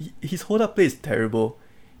 His hold-up play is terrible.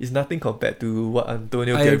 It's nothing compared to what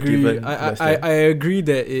Antonio could have given. I agree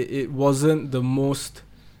that it wasn't the most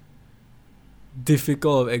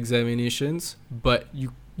difficult of examinations, but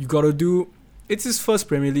you gotta do. It's his first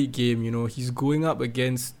Premier League game. He's going up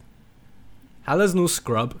against. Haller's no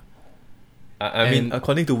scrub. I mean,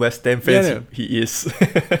 according to West Ham fans, he is.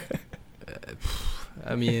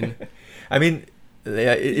 I mean,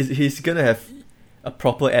 he's gonna have a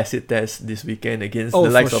proper acid test this weekend against the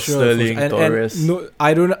likes of Sterling, Torres.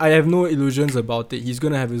 And I have no illusions about it. He's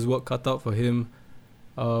gonna have his work cut out for him.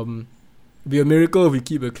 It'd be a miracle if we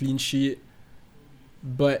keep a clean sheet.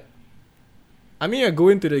 But I mean, I go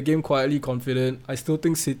into the game quietly confident. I still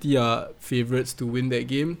think City are favourites to win that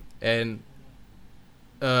game, and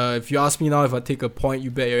If you ask me now if I take a point,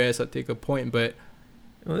 you bet your ass I take a point. But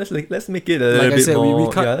well, let's make it a little bit said, more.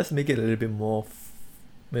 we can't. Yeah, let's make it a little bit more.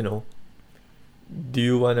 Do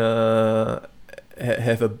you wanna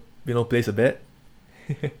have a place a bet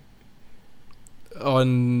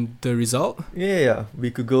on the result? Yeah.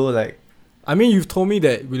 We could go like. I mean, you've told me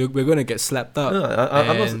that we're gonna get slapped up. No,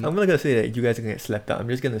 I'm not gonna say that you guys are gonna get slapped up. I'm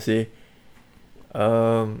just gonna say,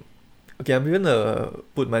 okay, I'm gonna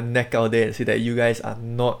put my neck out there and say that you guys are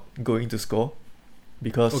not going to score,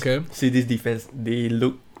 because City's defense they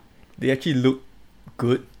actually look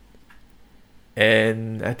good,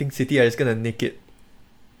 and I think City are just gonna nick it.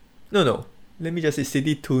 No, let me just say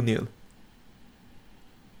City 2-0.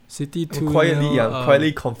 City 2-0. I'm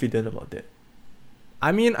quietly confident about that.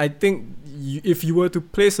 I mean, I think if you were to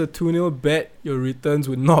place a 2-0 bet, your returns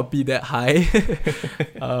would not be that high.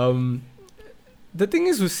 The thing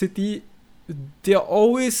is with City, they're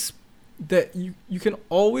always that you can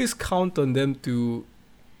always count on them to,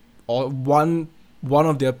 or one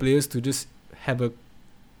of their players to just have a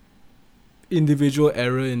individual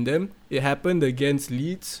error in them. It happened against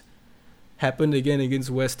Leeds, happened again against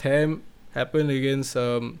West Ham, happened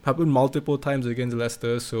multiple times against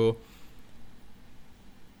Leicester. So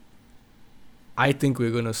I think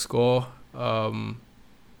we're gonna score.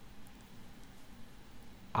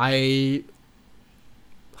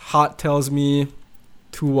 Heart tells me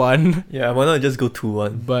 2-1. Yeah, why not just go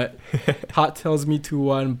 2-1? But heart tells me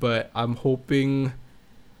 2-1. But I'm hoping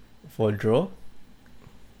for a draw.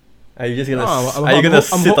 Are you just gonna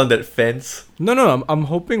sit on that fence? No. I'm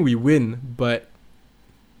hoping we win. But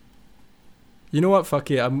you know what? Fuck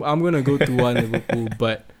it. I'm gonna go 2-1 Liverpool.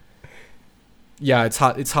 But yeah, it's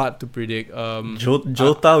hard to predict.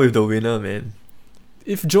 Jota with the winner, man.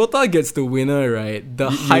 If Jota gets the winner, right, the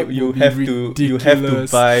hype will be ridiculous. You have to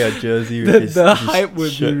buy a jersey with his hype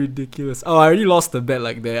would shirt. be ridiculous. Oh, I already lost the bet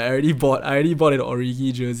like that. I already bought an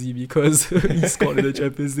Origi jersey because he scored in the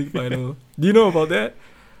Champions League final. Do you know about that?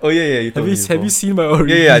 Oh yeah. Have you seen my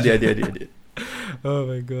Origi? Yeah, I did. Oh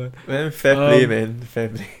my god. Man, fair play, man. Fair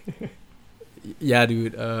play. Yeah,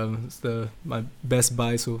 dude. It's my best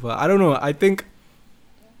buy so far. I don't know. I think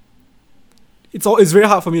it's very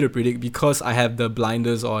hard for me to predict because I have the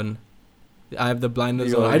blinders on. I just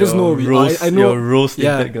know I know your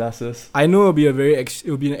rose-tinted glasses. I know it'll be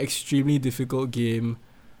it'll be an extremely difficult game.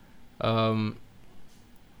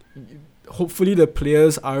 Hopefully the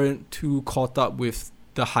players aren't too caught up with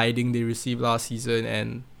the hiding they received last season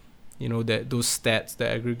and that those stats, the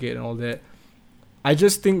aggregate and all that. I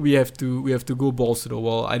just think we have to go balls to the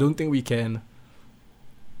wall. I don't think we can.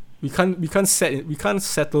 We can't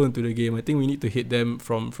settle into the game. I think we need to hit them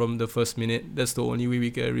from the first minute. That's the only way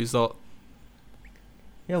we get a result.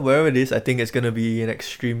 Yeah, wherever it is, I think it's gonna be an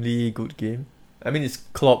extremely good game. I mean, it's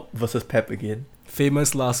Klopp versus Pep again.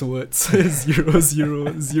 Famous last words: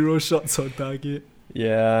 0-0, 0 shots on target.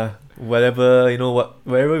 Yeah, wherever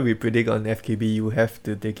we predict on FKB, you have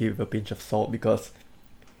to take it with a pinch of salt because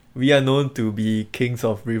we are known to be kings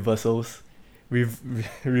of reversals,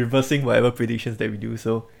 reversing whatever predictions that we do.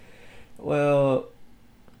 So, well,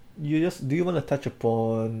 do you want to touch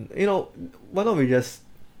upon, why don't we just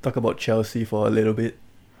talk about Chelsea for a little bit?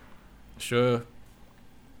 Sure.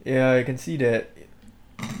 Yeah, I can see that,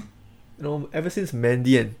 ever since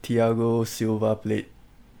Mendy and Thiago Silva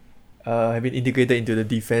have been integrated into the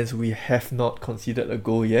defense, we have not conceded a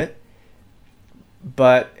goal yet.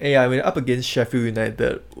 But yeah, we're up against Sheffield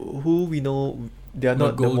United, who we know they're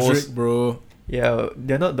not the most, bro. Yeah,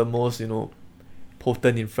 they're not the most,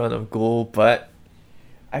 potent in front of goal, but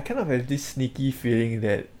I kind of have this sneaky feeling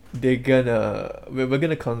that we're gonna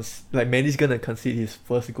Mendy's gonna concede his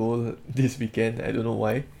first goal this weekend. I don't know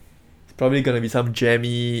why. It's probably gonna be some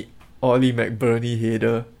jammy Ollie McBurney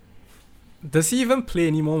header. Does he even play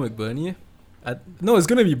anymore, McBurney? No, it's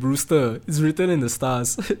gonna be Brewster. It's written in the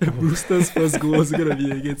stars. Brewster's first goal is gonna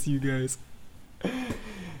be against you guys.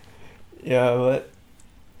 Yeah, but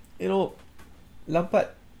Lampard.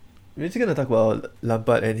 We're just gonna talk about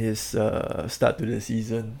Lampard and his start to the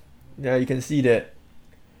season. Yeah, you can see that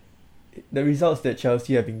the results that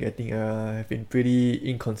Chelsea have been getting have been pretty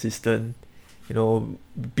inconsistent.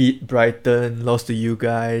 Beat Brighton, lost to you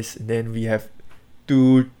guys, and then we have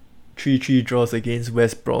 2-3 draws against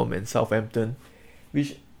West Brom and Southampton,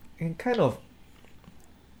 which can kind of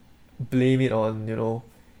blame it on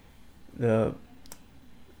the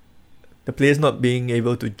players not being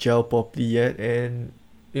able to gel properly yet, and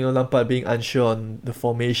Lampard being unsure on the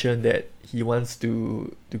formation that he wants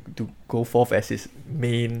to go forth as his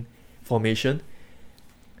main formation.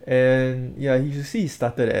 And yeah, you see he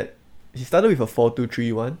started with a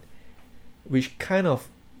 4-2-3-1, which kind of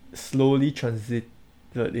slowly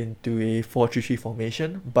into a 4-3-3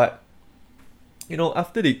 formation, but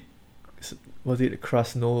after the was it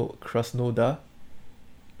Krasnodar?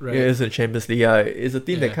 Right. Yeah, it's the Champions League. Yeah, it's a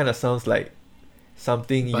team that Yeah. kind of sounds like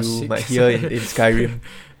something you Basic. might hear in Skyrim.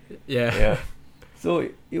 Yeah. Yeah. So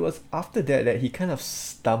it was after that he kind of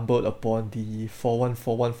stumbled upon the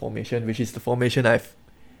 4-1-4-1 formation, which is the formation I've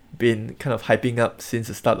been kind of hyping up since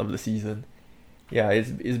the start of the season. Yeah,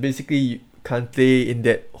 it's basically Kante in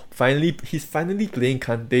that he's finally playing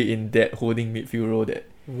Kante in that holding midfield role that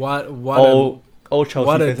What all Chelsea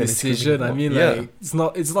what a fans have been screaming decision! I for. mean, Yeah. like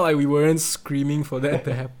it's not like we weren't screaming for that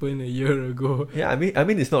to happen a year ago. Yeah, I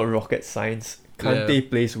mean it's not rocket science. Kante Yeah.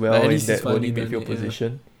 plays But well at in least that he's finally holding done midfield it, yeah.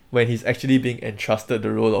 position when he's actually being entrusted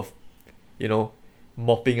the role of,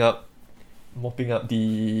 mopping up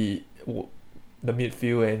the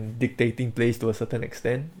midfield and dictating plays to a certain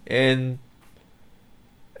extent. And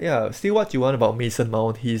yeah, see what you want about Mason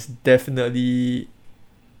Mount. He's definitely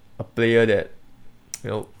a player that,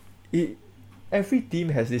 every team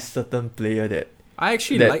has this certain player that I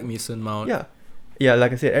actually That- like Mason Mount. yeah,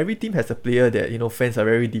 like I said, every team has a player that fans are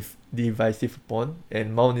very divisive upon,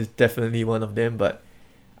 and Mount is definitely one of them. But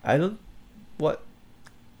I don't what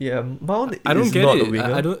yeah Mount I don't is get not it. a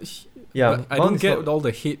winger. I don't. Yeah, but I Mount don't is get not- all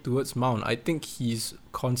the hate towards Mount. I think he's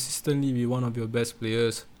consistently be one of your best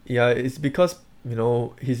players. Yeah, it's because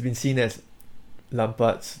he's been seen as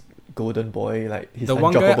Lampard's golden boy, like his The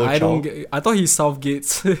one guy undroppable I don't child. get. I thought he's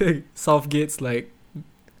Southgate's. Southgate's like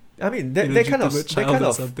I mean that kind of illegitimate child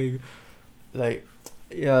or something. like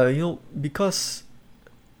yeah because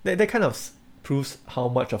that kind of proves how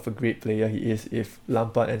much of a great player he is if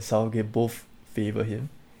Lampard and Southgate both favor him,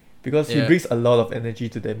 because he Yeah. brings a lot of energy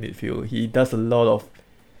to the midfield. He does a lot of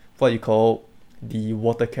what you call the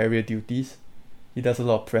water carrier duties. He does a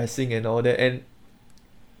lot of pressing and all that, and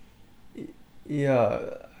yeah,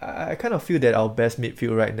 I kind of feel that our best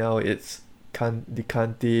midfield right now it's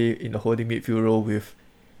Kante in the holding midfield role with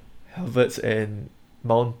Havertz and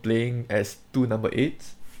Mount playing as two number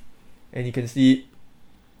 8s, and you can see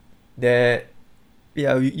that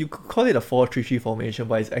you could call it a 4-3-3 formation,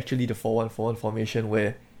 but it's actually the 4-1-4-1 formation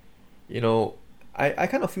where I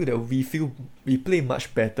kind of feel that we play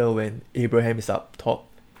much better when Abraham is up top.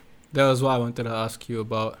 That was what I wanted to ask you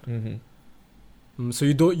about. Mm-hmm. So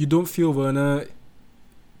you don't feel Werner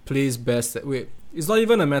plays best that way? It's not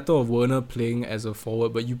even a matter of Werner playing as a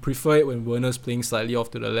forward, but you prefer it when Werner's playing slightly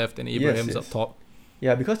off to the left and Abraham's up yes. top.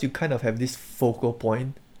 Yeah, because you kind of have this focal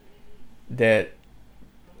point that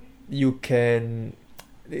you can.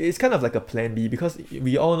 It's kind of like a plan B, because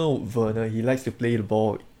we all know Werner, he likes to play the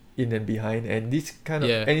ball in and behind, and this kind of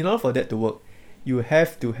Yeah. and in order for that to work, you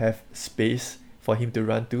have to have space for him to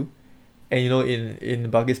run to. And in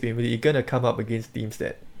Bucket's Premier League, you're gonna come up against teams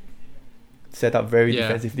that set up very Yeah.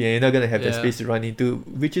 defensively, and you're not gonna have that Yeah. space to run into,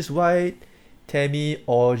 which is why Tammy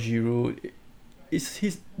or Giroud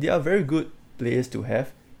they are very good players to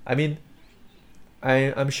have. I mean,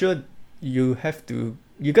 I'm sure you're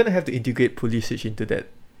gonna have to integrate Pulisic into that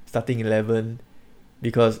starting 11,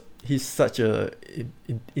 because he's such a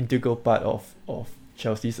integral part of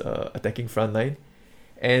Chelsea's attacking front line,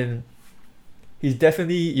 and you're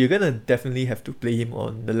gonna definitely have to play him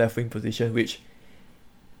on the left wing position, which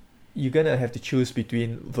you're gonna have to choose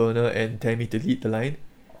between Werner and Tammy to lead the line.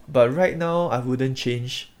 But right now, I wouldn't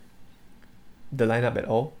change the lineup at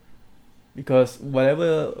all, because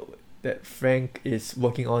whatever that Frank is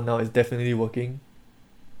working on now is definitely working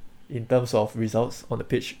in terms of results on the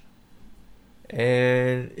pitch.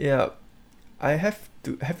 And yeah, have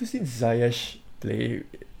you seen Ziyech play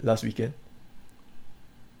last weekend?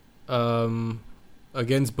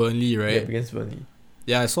 Against Burnley, Yeah, right? against Burnley.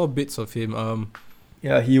 Yeah, I saw bits of him.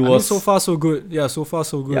 Yeah, he I mean, was so far so good. Yeah, so far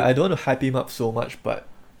so good. Yeah, I don't want to hype him up so much, but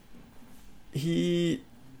he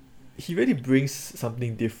really brings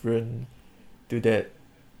something different to that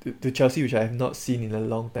to Chelsea, which I have not seen in a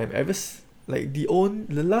long time.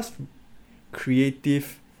 The last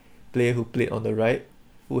creative player who played on the right,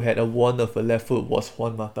 who had a wand of a left foot, was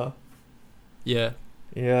Juan Mata. Yeah.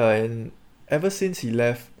 Yeah, and ever since he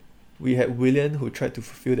left, we had Willian, who tried to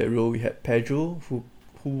fulfill that role. We had Pedro, who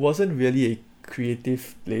wasn't really a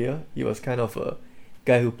creative player. He was kind of a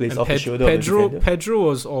guy who plays And off the shoulder of the defender. Pedro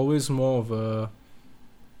was always more of a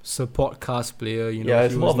support cast player, Yeah,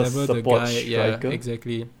 it's he more was of a never the support guy. striker. Yeah,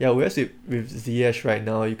 exactly. Yeah, whereas with Ziyech right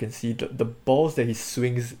now, you can see the balls that he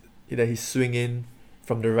swings in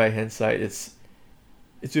from the right hand side. It's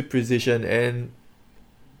with precision, and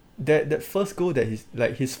that first goal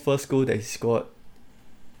his first goal that he scored,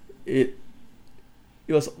 it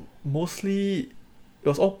was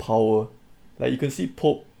all power. Like, you can see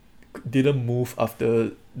Pope didn't move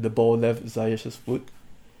after the ball left Ziyech's foot.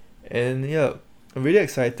 And yeah, I'm really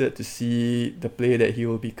excited to see the player that he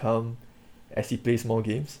will become as he plays more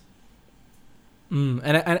games.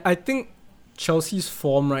 And I think Chelsea's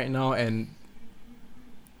form right now, and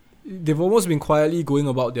they've almost been quietly going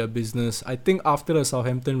about their business. I think after the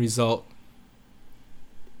Southampton result,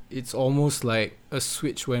 it's almost like a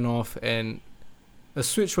switch went off, and a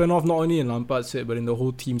switch went off not only in Lampard's head but in the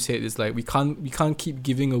whole team's head. It's like we can't keep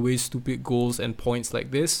giving away stupid goals and points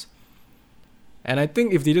like this. And I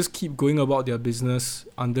think if they just keep going about their business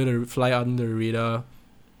fly under the radar,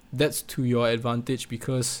 that's to your advantage,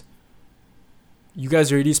 because you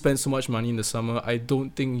guys already spent so much money in the summer. I don't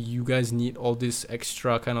think you guys need all this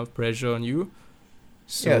extra kind of pressure on you.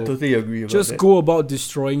 So yeah, I totally agree about just that. go about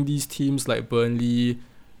destroying these teams like Burnley.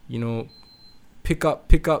 Pick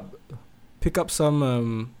up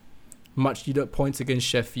some much needed points against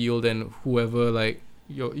Sheffield and whoever,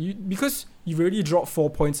 because you've already dropped 4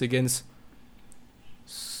 points against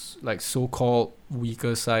so-called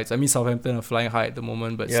weaker sides. I mean, Southampton are flying high at the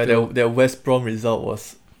moment, but yeah, still, their West Brom result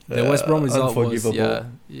was unforgivable.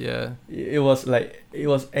 Yeah. It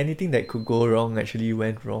was anything that could go wrong actually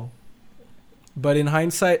went wrong. But in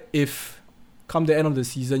hindsight, if come the end of the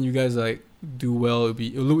season you guys do well,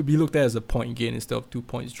 it'll be looked at as a point gain instead of 2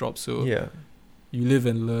 points drop. So yeah, you live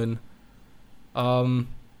and learn. I'm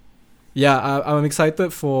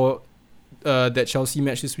excited for that Chelsea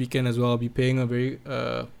match this weekend as well. I'll be paying a very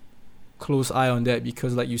close eye on that,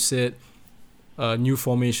 because like you said, new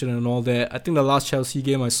formation and all that. I think the last Chelsea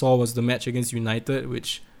game I saw was the match against United,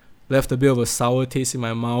 which left a bit of a sour taste in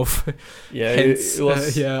my mouth. Yeah, Hence, it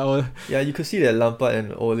was. yeah, You could see that Lampard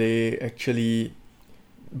and Ole actually,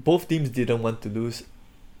 both teams didn't want to lose.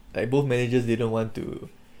 Like both managers didn't want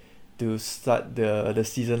to start the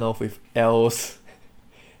season off with L's.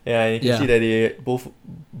 Yeah, and you can see that they both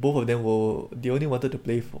of them they only wanted to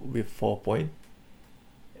play with 4 points.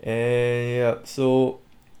 And yeah, so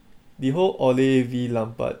the whole Ole v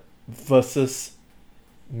Lampard versus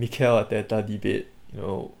Mikel Arteta debate,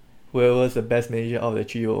 whoever's the best manager out of the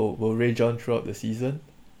three will rage on throughout the season.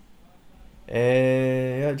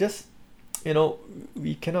 And yeah, just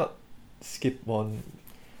we cannot skip on.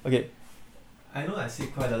 Okay, I know I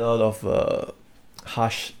said quite a lot of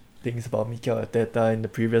harsh things about Mikel Arteta in the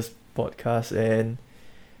previous podcast, and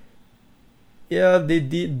yeah, they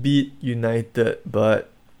did beat United, but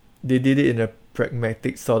they did it in a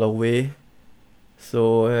pragmatic sort of way.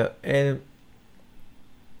 So and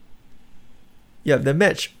yeah, the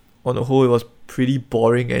match on the whole, it was pretty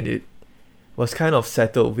boring, and it was kind of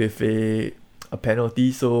settled with a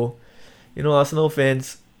penalty. So Arsenal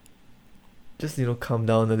fans, just calm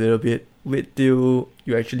down a little bit. Wait till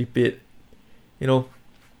you actually play.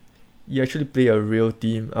 You actually play a real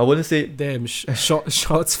team. I wouldn't say damn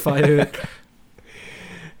shots fired.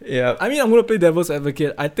 Yeah, I mean, I'm gonna play devil's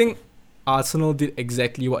advocate. I think Arsenal did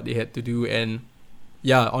exactly what they had to do, and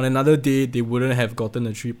yeah, on another day they wouldn't have gotten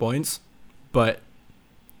the 3 points, but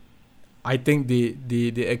I think they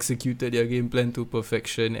executed their game plan to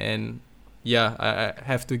perfection. And yeah, I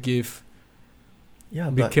have to give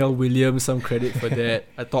Mikel Williams some credit for that.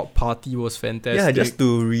 I thought Partey was fantastic. Yeah, just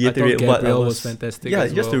to reiterate what I was fantastic. Yeah,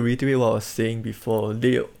 as just well. to reiterate what I was saying before,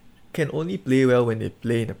 they can only play well when they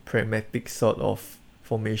play in a pragmatic sort of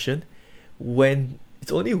formation.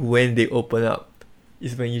 It's only when they open up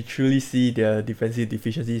is when you truly see their defensive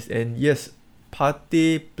deficiencies. And yes,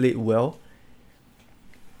 Partey played well,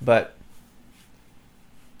 but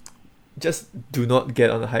just do not get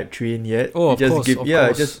on the hype train yet. Oh, just course, give of yeah,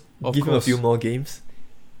 course, just of give him a course. few more games.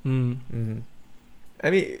 Mm. I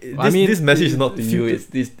mean, this message is not to you.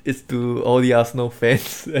 It's to all the Arsenal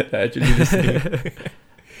fans that are actually listening.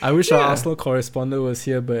 I wish our Arsenal correspondent was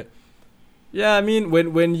here, but yeah, I mean,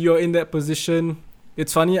 when you're in that position,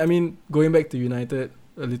 it's funny. I mean, going back to United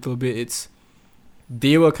a little bit,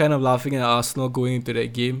 they were kind of laughing at Arsenal going into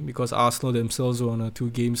that game because Arsenal themselves were on a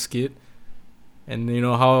 2-game skid. And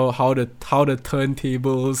how the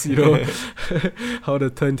turntables, how the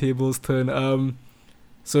turntables turn.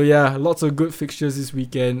 So yeah, lots of good fixtures this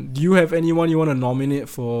weekend. Do you have anyone you want to nominate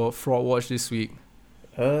for Fraud Watch this week?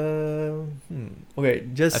 Okay,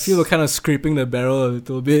 I feel we're kind of scraping the barrel a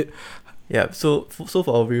little bit. Yeah, so for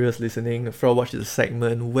our viewers listening, Fraud Watch is a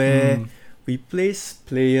segment where we place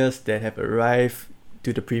players that have arrived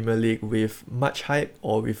to the Premier League with much hype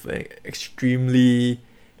or with an extremely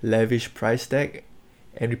lavish price tag,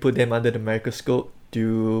 and we put them under the microscope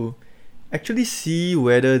to actually see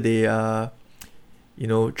whether they are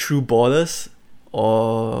true ballers,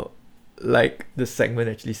 or like the segment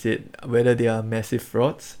actually said, whether they are massive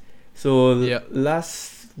frauds. So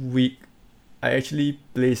last week I actually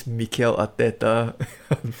placed Mikel Arteta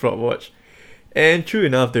on Fraud Watch And true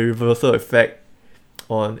enough, the reversal effect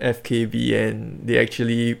on FKB, and they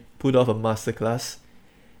actually put off a masterclass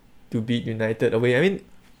to beat United away. I mean,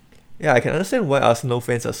 yeah, I can understand why Arsenal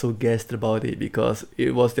fans are so gassed about it, because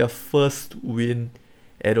it was their first win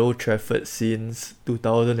at Old Trafford since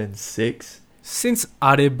 2006. Since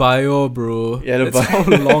Adebayo, bro. Yeah, That's how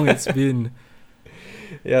long it's been.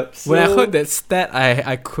 Yep. So, when I heard that stat,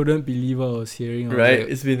 I couldn't believe what I was hearing. I was right, like,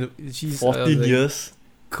 it's been jeez, 14 years.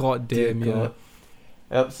 God Dear damn, yeah. God.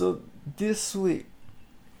 Yep. So this week,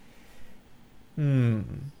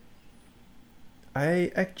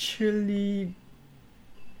 I actually,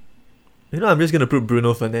 I'm just gonna put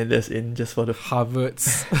Bruno Fernandes in just for the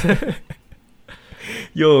Harvard's.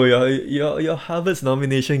 Yo, your Harvard's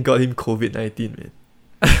nomination got him COVID-19, man.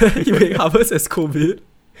 Wait, Harvard's has COVID?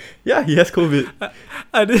 Yeah, he has COVID.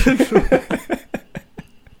 I didn't know.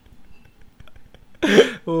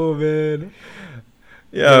 Oh man.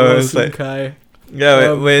 Yeah, it's like, Kai.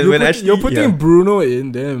 yeah, when actually you're putting Bruno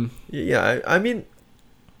in them. Yeah, I mean,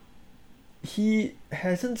 he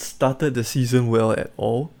hasn't started the season well at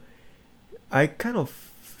all. I kind of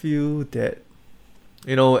feel that,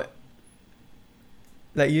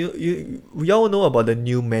 like we all know about the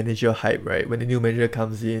new manager hype, right? When the new manager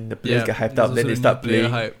comes in, the players get hyped up, then they start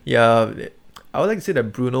playing. Hype. Yeah, I would like to say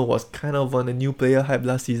that Bruno was kind of on the new player hype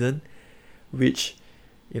last season, which,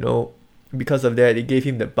 because of that, it gave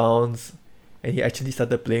him the bounce, and he actually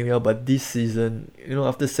started playing well. But this season,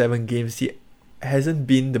 after 7 games, he hasn't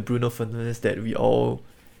been the Bruno Fernandes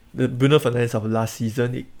the Bruno Fernandes of last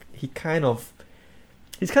season. He's kind of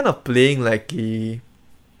playing like a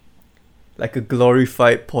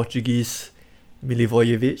glorified Portuguese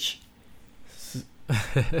Milivojevic.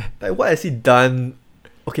 Like, what has he done?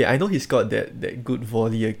 Okay, I know he's got that good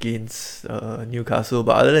volley against Newcastle,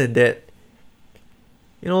 but other than that,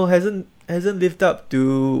 hasn't lived up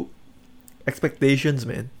to expectations,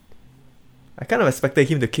 man. I kind of expected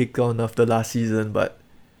him to kick on after last season, but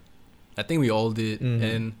I think we all did,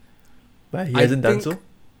 but he hasn't done so.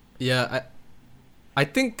 Yeah, I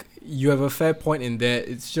think you have a fair point in that.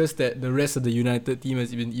 It's just that the rest of the United team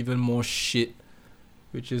has been even more shit,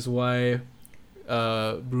 which is why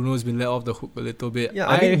Bruno's been let off the hook a little bit. Yeah,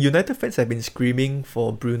 I mean, United fans have been screaming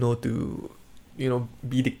for Bruno to,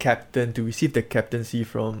 be the captain, to receive the captaincy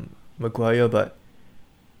from Maguire, but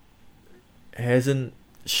hasn't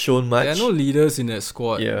shown much. There are no leaders in that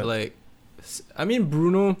squad. Yeah. Like, I mean,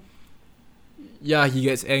 Bruno, yeah, he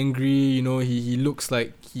gets angry, he looks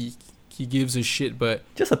like he gives a shit, but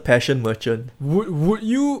just a passion merchant. Would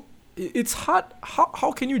you? It's hard.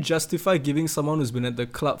 How can you justify giving someone who's been at the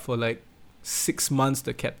club for like 6 months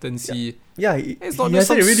the captaincy? Yeah, it's not just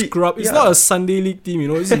some scrub. It's not a Sunday League team.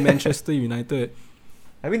 This is Manchester United.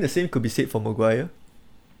 I mean, the same could be said for Maguire.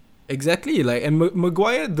 Exactly. Like, and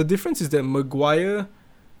Maguire. The difference is that Maguire,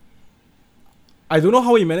 I don't know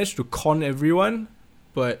how he managed to con everyone,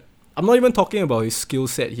 but I'm not even talking about his skill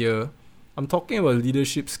set here. I'm talking about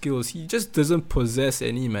leadership skills. He just doesn't possess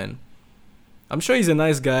any, man. I'm sure he's a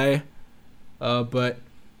nice guy, but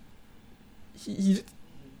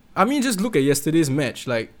I mean, just look at yesterday's match.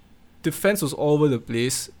 Like, defense was all over the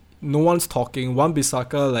place. No one's talking.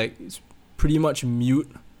 Wan-Bissaka, like, is pretty much mute.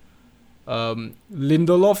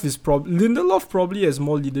 Lindelof probably has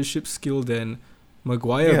more leadership skill than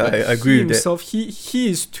Maguire. Yeah, but I agree with that. He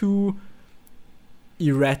is too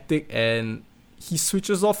erratic, and he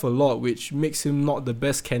switches off a lot, which makes him not the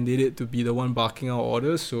best candidate to be the one barking out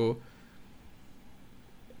orders. So,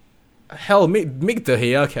 hell, make De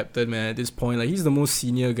Gea captain, man, at this point. Like, he's the most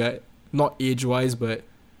senior guy, not age-wise, but in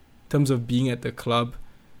terms of being at the club.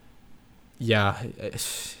 Yeah,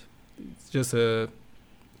 it's just a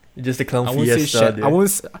clown fiesta.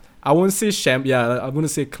 I won't say sham. Yeah, I'm gonna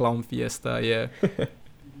say clown fiesta. Yeah.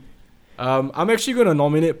 I'm actually gonna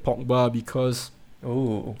nominate Pogba because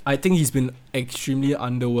I think he's been extremely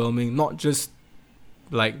underwhelming. Not just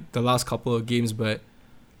like the last couple of games, but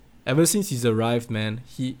ever since he's arrived, man.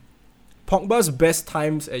 Pogba's best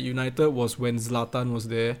times at United was when Zlatan was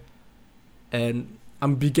there, and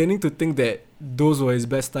I'm beginning to think that those were his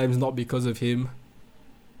best times, not because of him,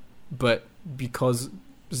 but because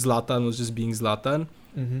Zlatan was just being Zlatan.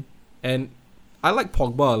 And I like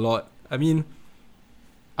Pogba a lot. I mean,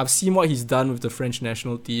 I've seen what he's done with the French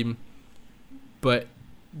national team, but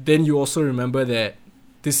then you also remember that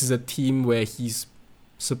this is a team where he's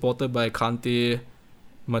supported by Kante,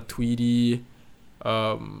 Matuidi,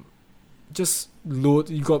 just load.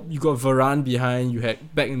 You got Varane behind.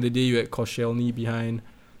 Back in the day you had Koscielny behind.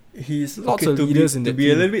 He's lots of leaders in the team. To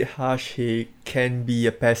be a little bit harsh, he can be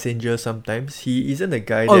a passenger sometimes. He isn't a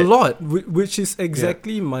guy a lot, which is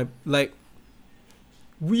exactly my like.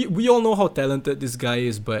 we all know how talented this guy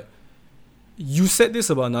is, but you said this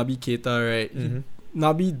about Naby Keita, right?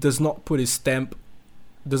 Naby does not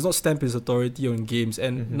stamp his authority on games,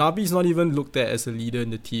 and Naby's not even looked at as a leader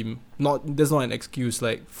in the team. There's not an excuse.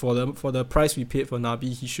 Like for the price we paid for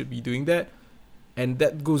Naby, he should be doing that, and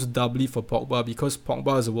that goes doubly for Pogba because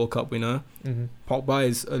Pogba is a World Cup winner. Pogba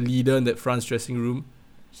is a leader in that France dressing room.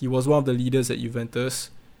 He was one of the leaders at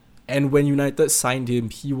Juventus, and when United signed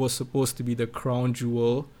him, he was supposed to be the crown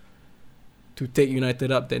jewel to take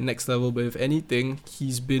United up that next level. But if anything,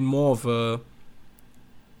 he's been more of a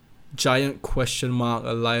giant question mark,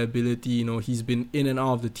 a liability. You know, he's been in and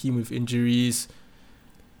out of the team with injuries.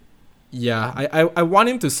 Yeah, I want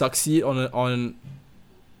him to succeed on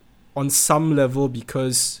some level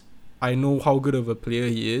because I know how good of a player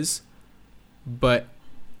he is. But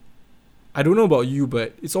I don't know about you,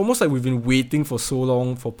 but it's almost like we've been waiting for so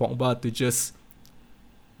long for Pogba to just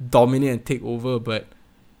dominate and take over, but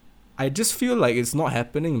I just feel like it's not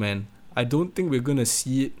happening, man. I don't think we're gonna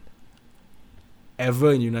see it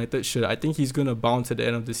ever in United shirt. I think he's gonna bounce at the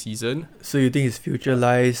end of the season. So you think his future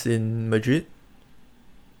lies in Madrid?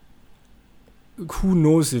 Who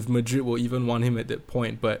knows if Madrid will even want him at that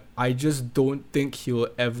point, but I just don't think he'll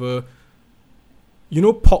ever... You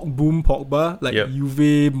know Pogba? Like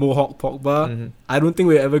Juve, Mohawk Pogba? I don't think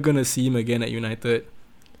we're ever gonna see him again at United.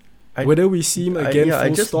 Whether we see him again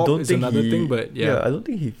full stop is another thing, but yeah. I don't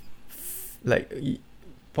think he... you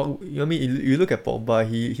look at Pogba,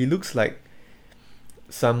 he looks like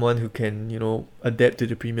someone who can, you know, adapt to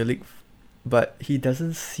the Premier League, but he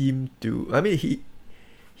doesn't seem to. I mean,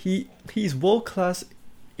 he's world class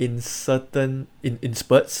in certain in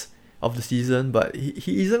spurts of the season, but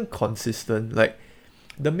he isn't consistent. Like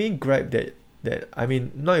the main gripe that I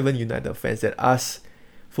mean, not even United fans, that us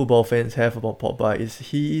football fans have about Pogba is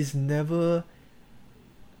he never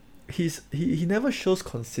shows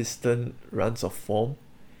consistent runs of form.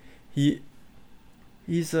 He's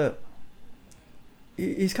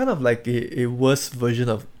kind of like a worse version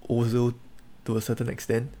of Ozil to a certain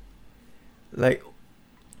extent. Like,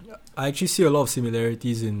 I actually see a lot of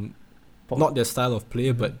similarities in not their style of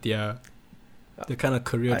play, but their kind of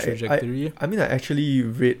career trajectory. I mean, I actually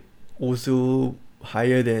rate Ozil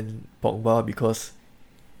higher than Pogba because,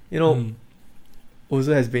 you know,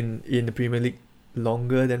 Ozil has been in the Premier League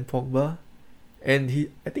longer than Pogba, and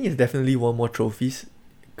I think he's definitely won more trophies.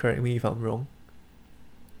 Correct me if I'm wrong.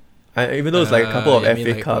 Even though it's like a couple of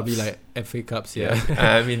FA Cups. Probably like FA Cups, yeah.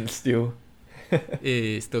 I mean, still.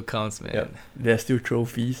 It still counts, man. Yep. They're still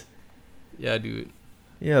trophies. Yeah, dude.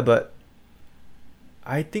 Yeah, but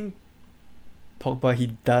I think Pogba,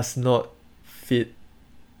 he does not fit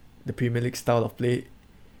the Premier League style of play.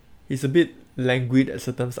 He's a bit languid at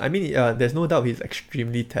certain times. I mean, there's no doubt he's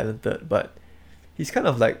extremely talented, but he's kind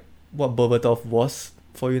of like what Berbatov was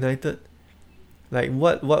for United. Like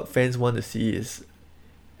what fans want to see is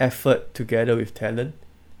effort together with talent.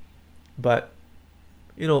 But,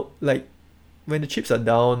 you know, like when the chips are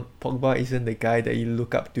down, Pogba isn't the guy that you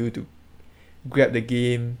look up to grab the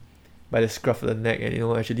game by the scruff of the neck and, you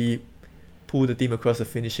know, actually pull the team across the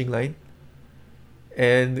finishing line.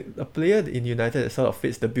 And a player in United that sort of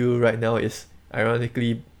fits the bill right now is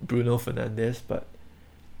ironically Bruno Fernandes. But,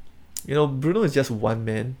 you know, Bruno is just one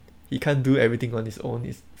man. He can't do everything on his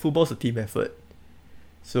own. Football's a team effort.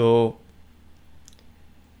 So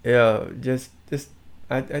yeah, just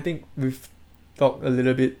I think we've talked a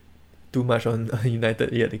little bit too much on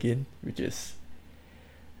United yet again, which is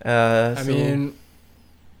I mean,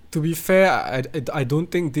 to be fair, I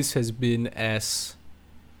don't think this has been as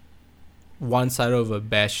one-sided of a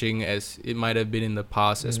bashing as it might have been in the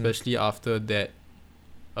past, especially after that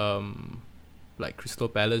like Crystal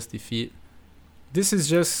Palace defeat. This is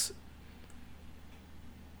just,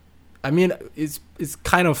 I mean, it's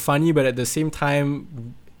kind of funny, but at the same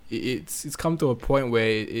time, it's come to a point where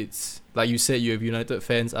it's like you said, you have United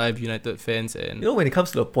fans, I have United fans, and you know, when it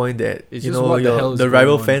comes to a point that it's you just know what the hell is the going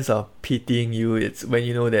rival on. fans are pitying you, it's when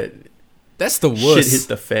you know that that's the shit worst. hit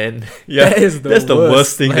the fan. Yeah, that's the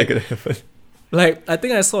worst thing like, that could happen. Like, I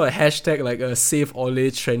think I saw a hashtag like a save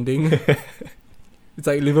Ole trending. It's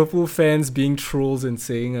like Liverpool fans being trolls and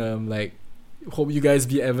saying like, hope you guys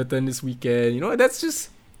beat Everton this weekend. You know, that's just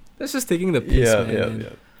taking the piss,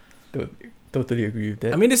 man. Yeah. Totally agree with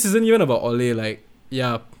that. I mean, this isn't even about Ole. Like,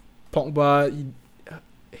 yeah, Pogba,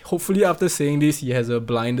 hopefully after saying this, he has a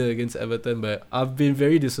blinder against Everton. But I've been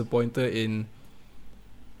very disappointed in...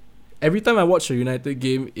 Every time I watch a United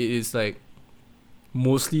game, it is like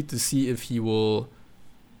mostly to see if he will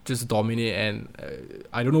just dominate. And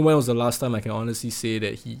I don't know when was the last time I can honestly say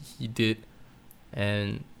that he did.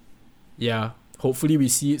 And yeah, hopefully we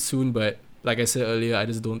see it soon. But like I said earlier, I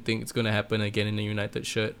just don't think it's gonna happen again in a United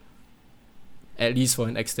shirt. At least for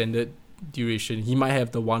an extended duration. He might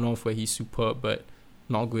have the one-off where he's superb, but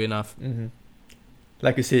not good enough. Mm-hmm.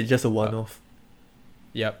 Like you said, just a one-off.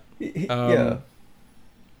 Yep. Yeah.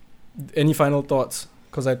 Any final thoughts?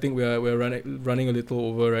 Because I think we're running a little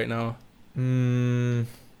over right now.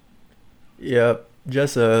 Yeah,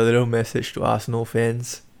 just a little message to Arsenal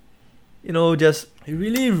fans. You know, just... I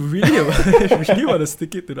really really want to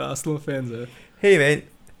stick it to the Arsenal fans. Hey man,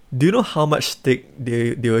 do you know how much stick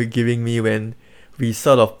they were giving me when we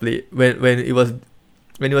sort of played... When it was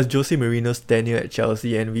Jose Mourinho's tenure at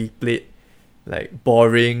Chelsea and we played like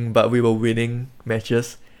boring but we were winning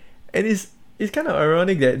matches. And it's kind of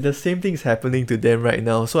ironic that the same thing's happening to them right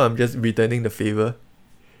now, so I'm just returning the favor.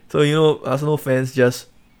 So, you know, Arsenal fans, just,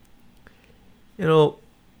 you know,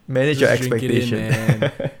 manage your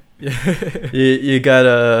expectation. you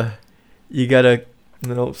gotta, you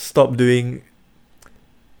know, stop doing,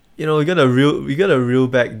 you know, we gotta reel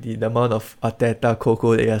back the amount of Arteta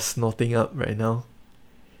cocoa that you're snorting up right now.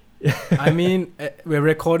 I mean, we're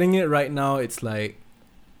recording it right now. It's like,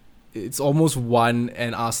 it's almost 1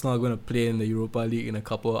 and Arsenal are going to play in the Europa League in a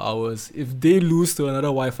couple of hours. If they lose to another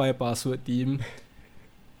Wi-Fi password team,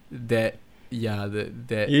 you guys are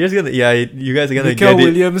gonna Mikel get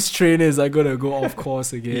Williams trainers are gonna go off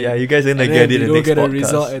course again. Yeah, you guys are gonna and get it in the next podcast. Get a podcast.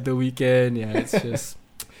 result at the weekend. Yeah, it's just...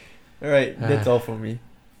 Alright, that's all from me.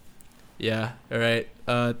 Yeah, alright.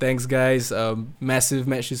 Thanks guys. Massive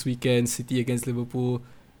match this weekend, City against Liverpool.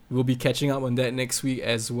 We'll be catching up on that next week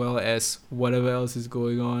as well as whatever else is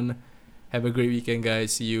going on. Have a great weekend,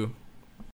 guys. See you.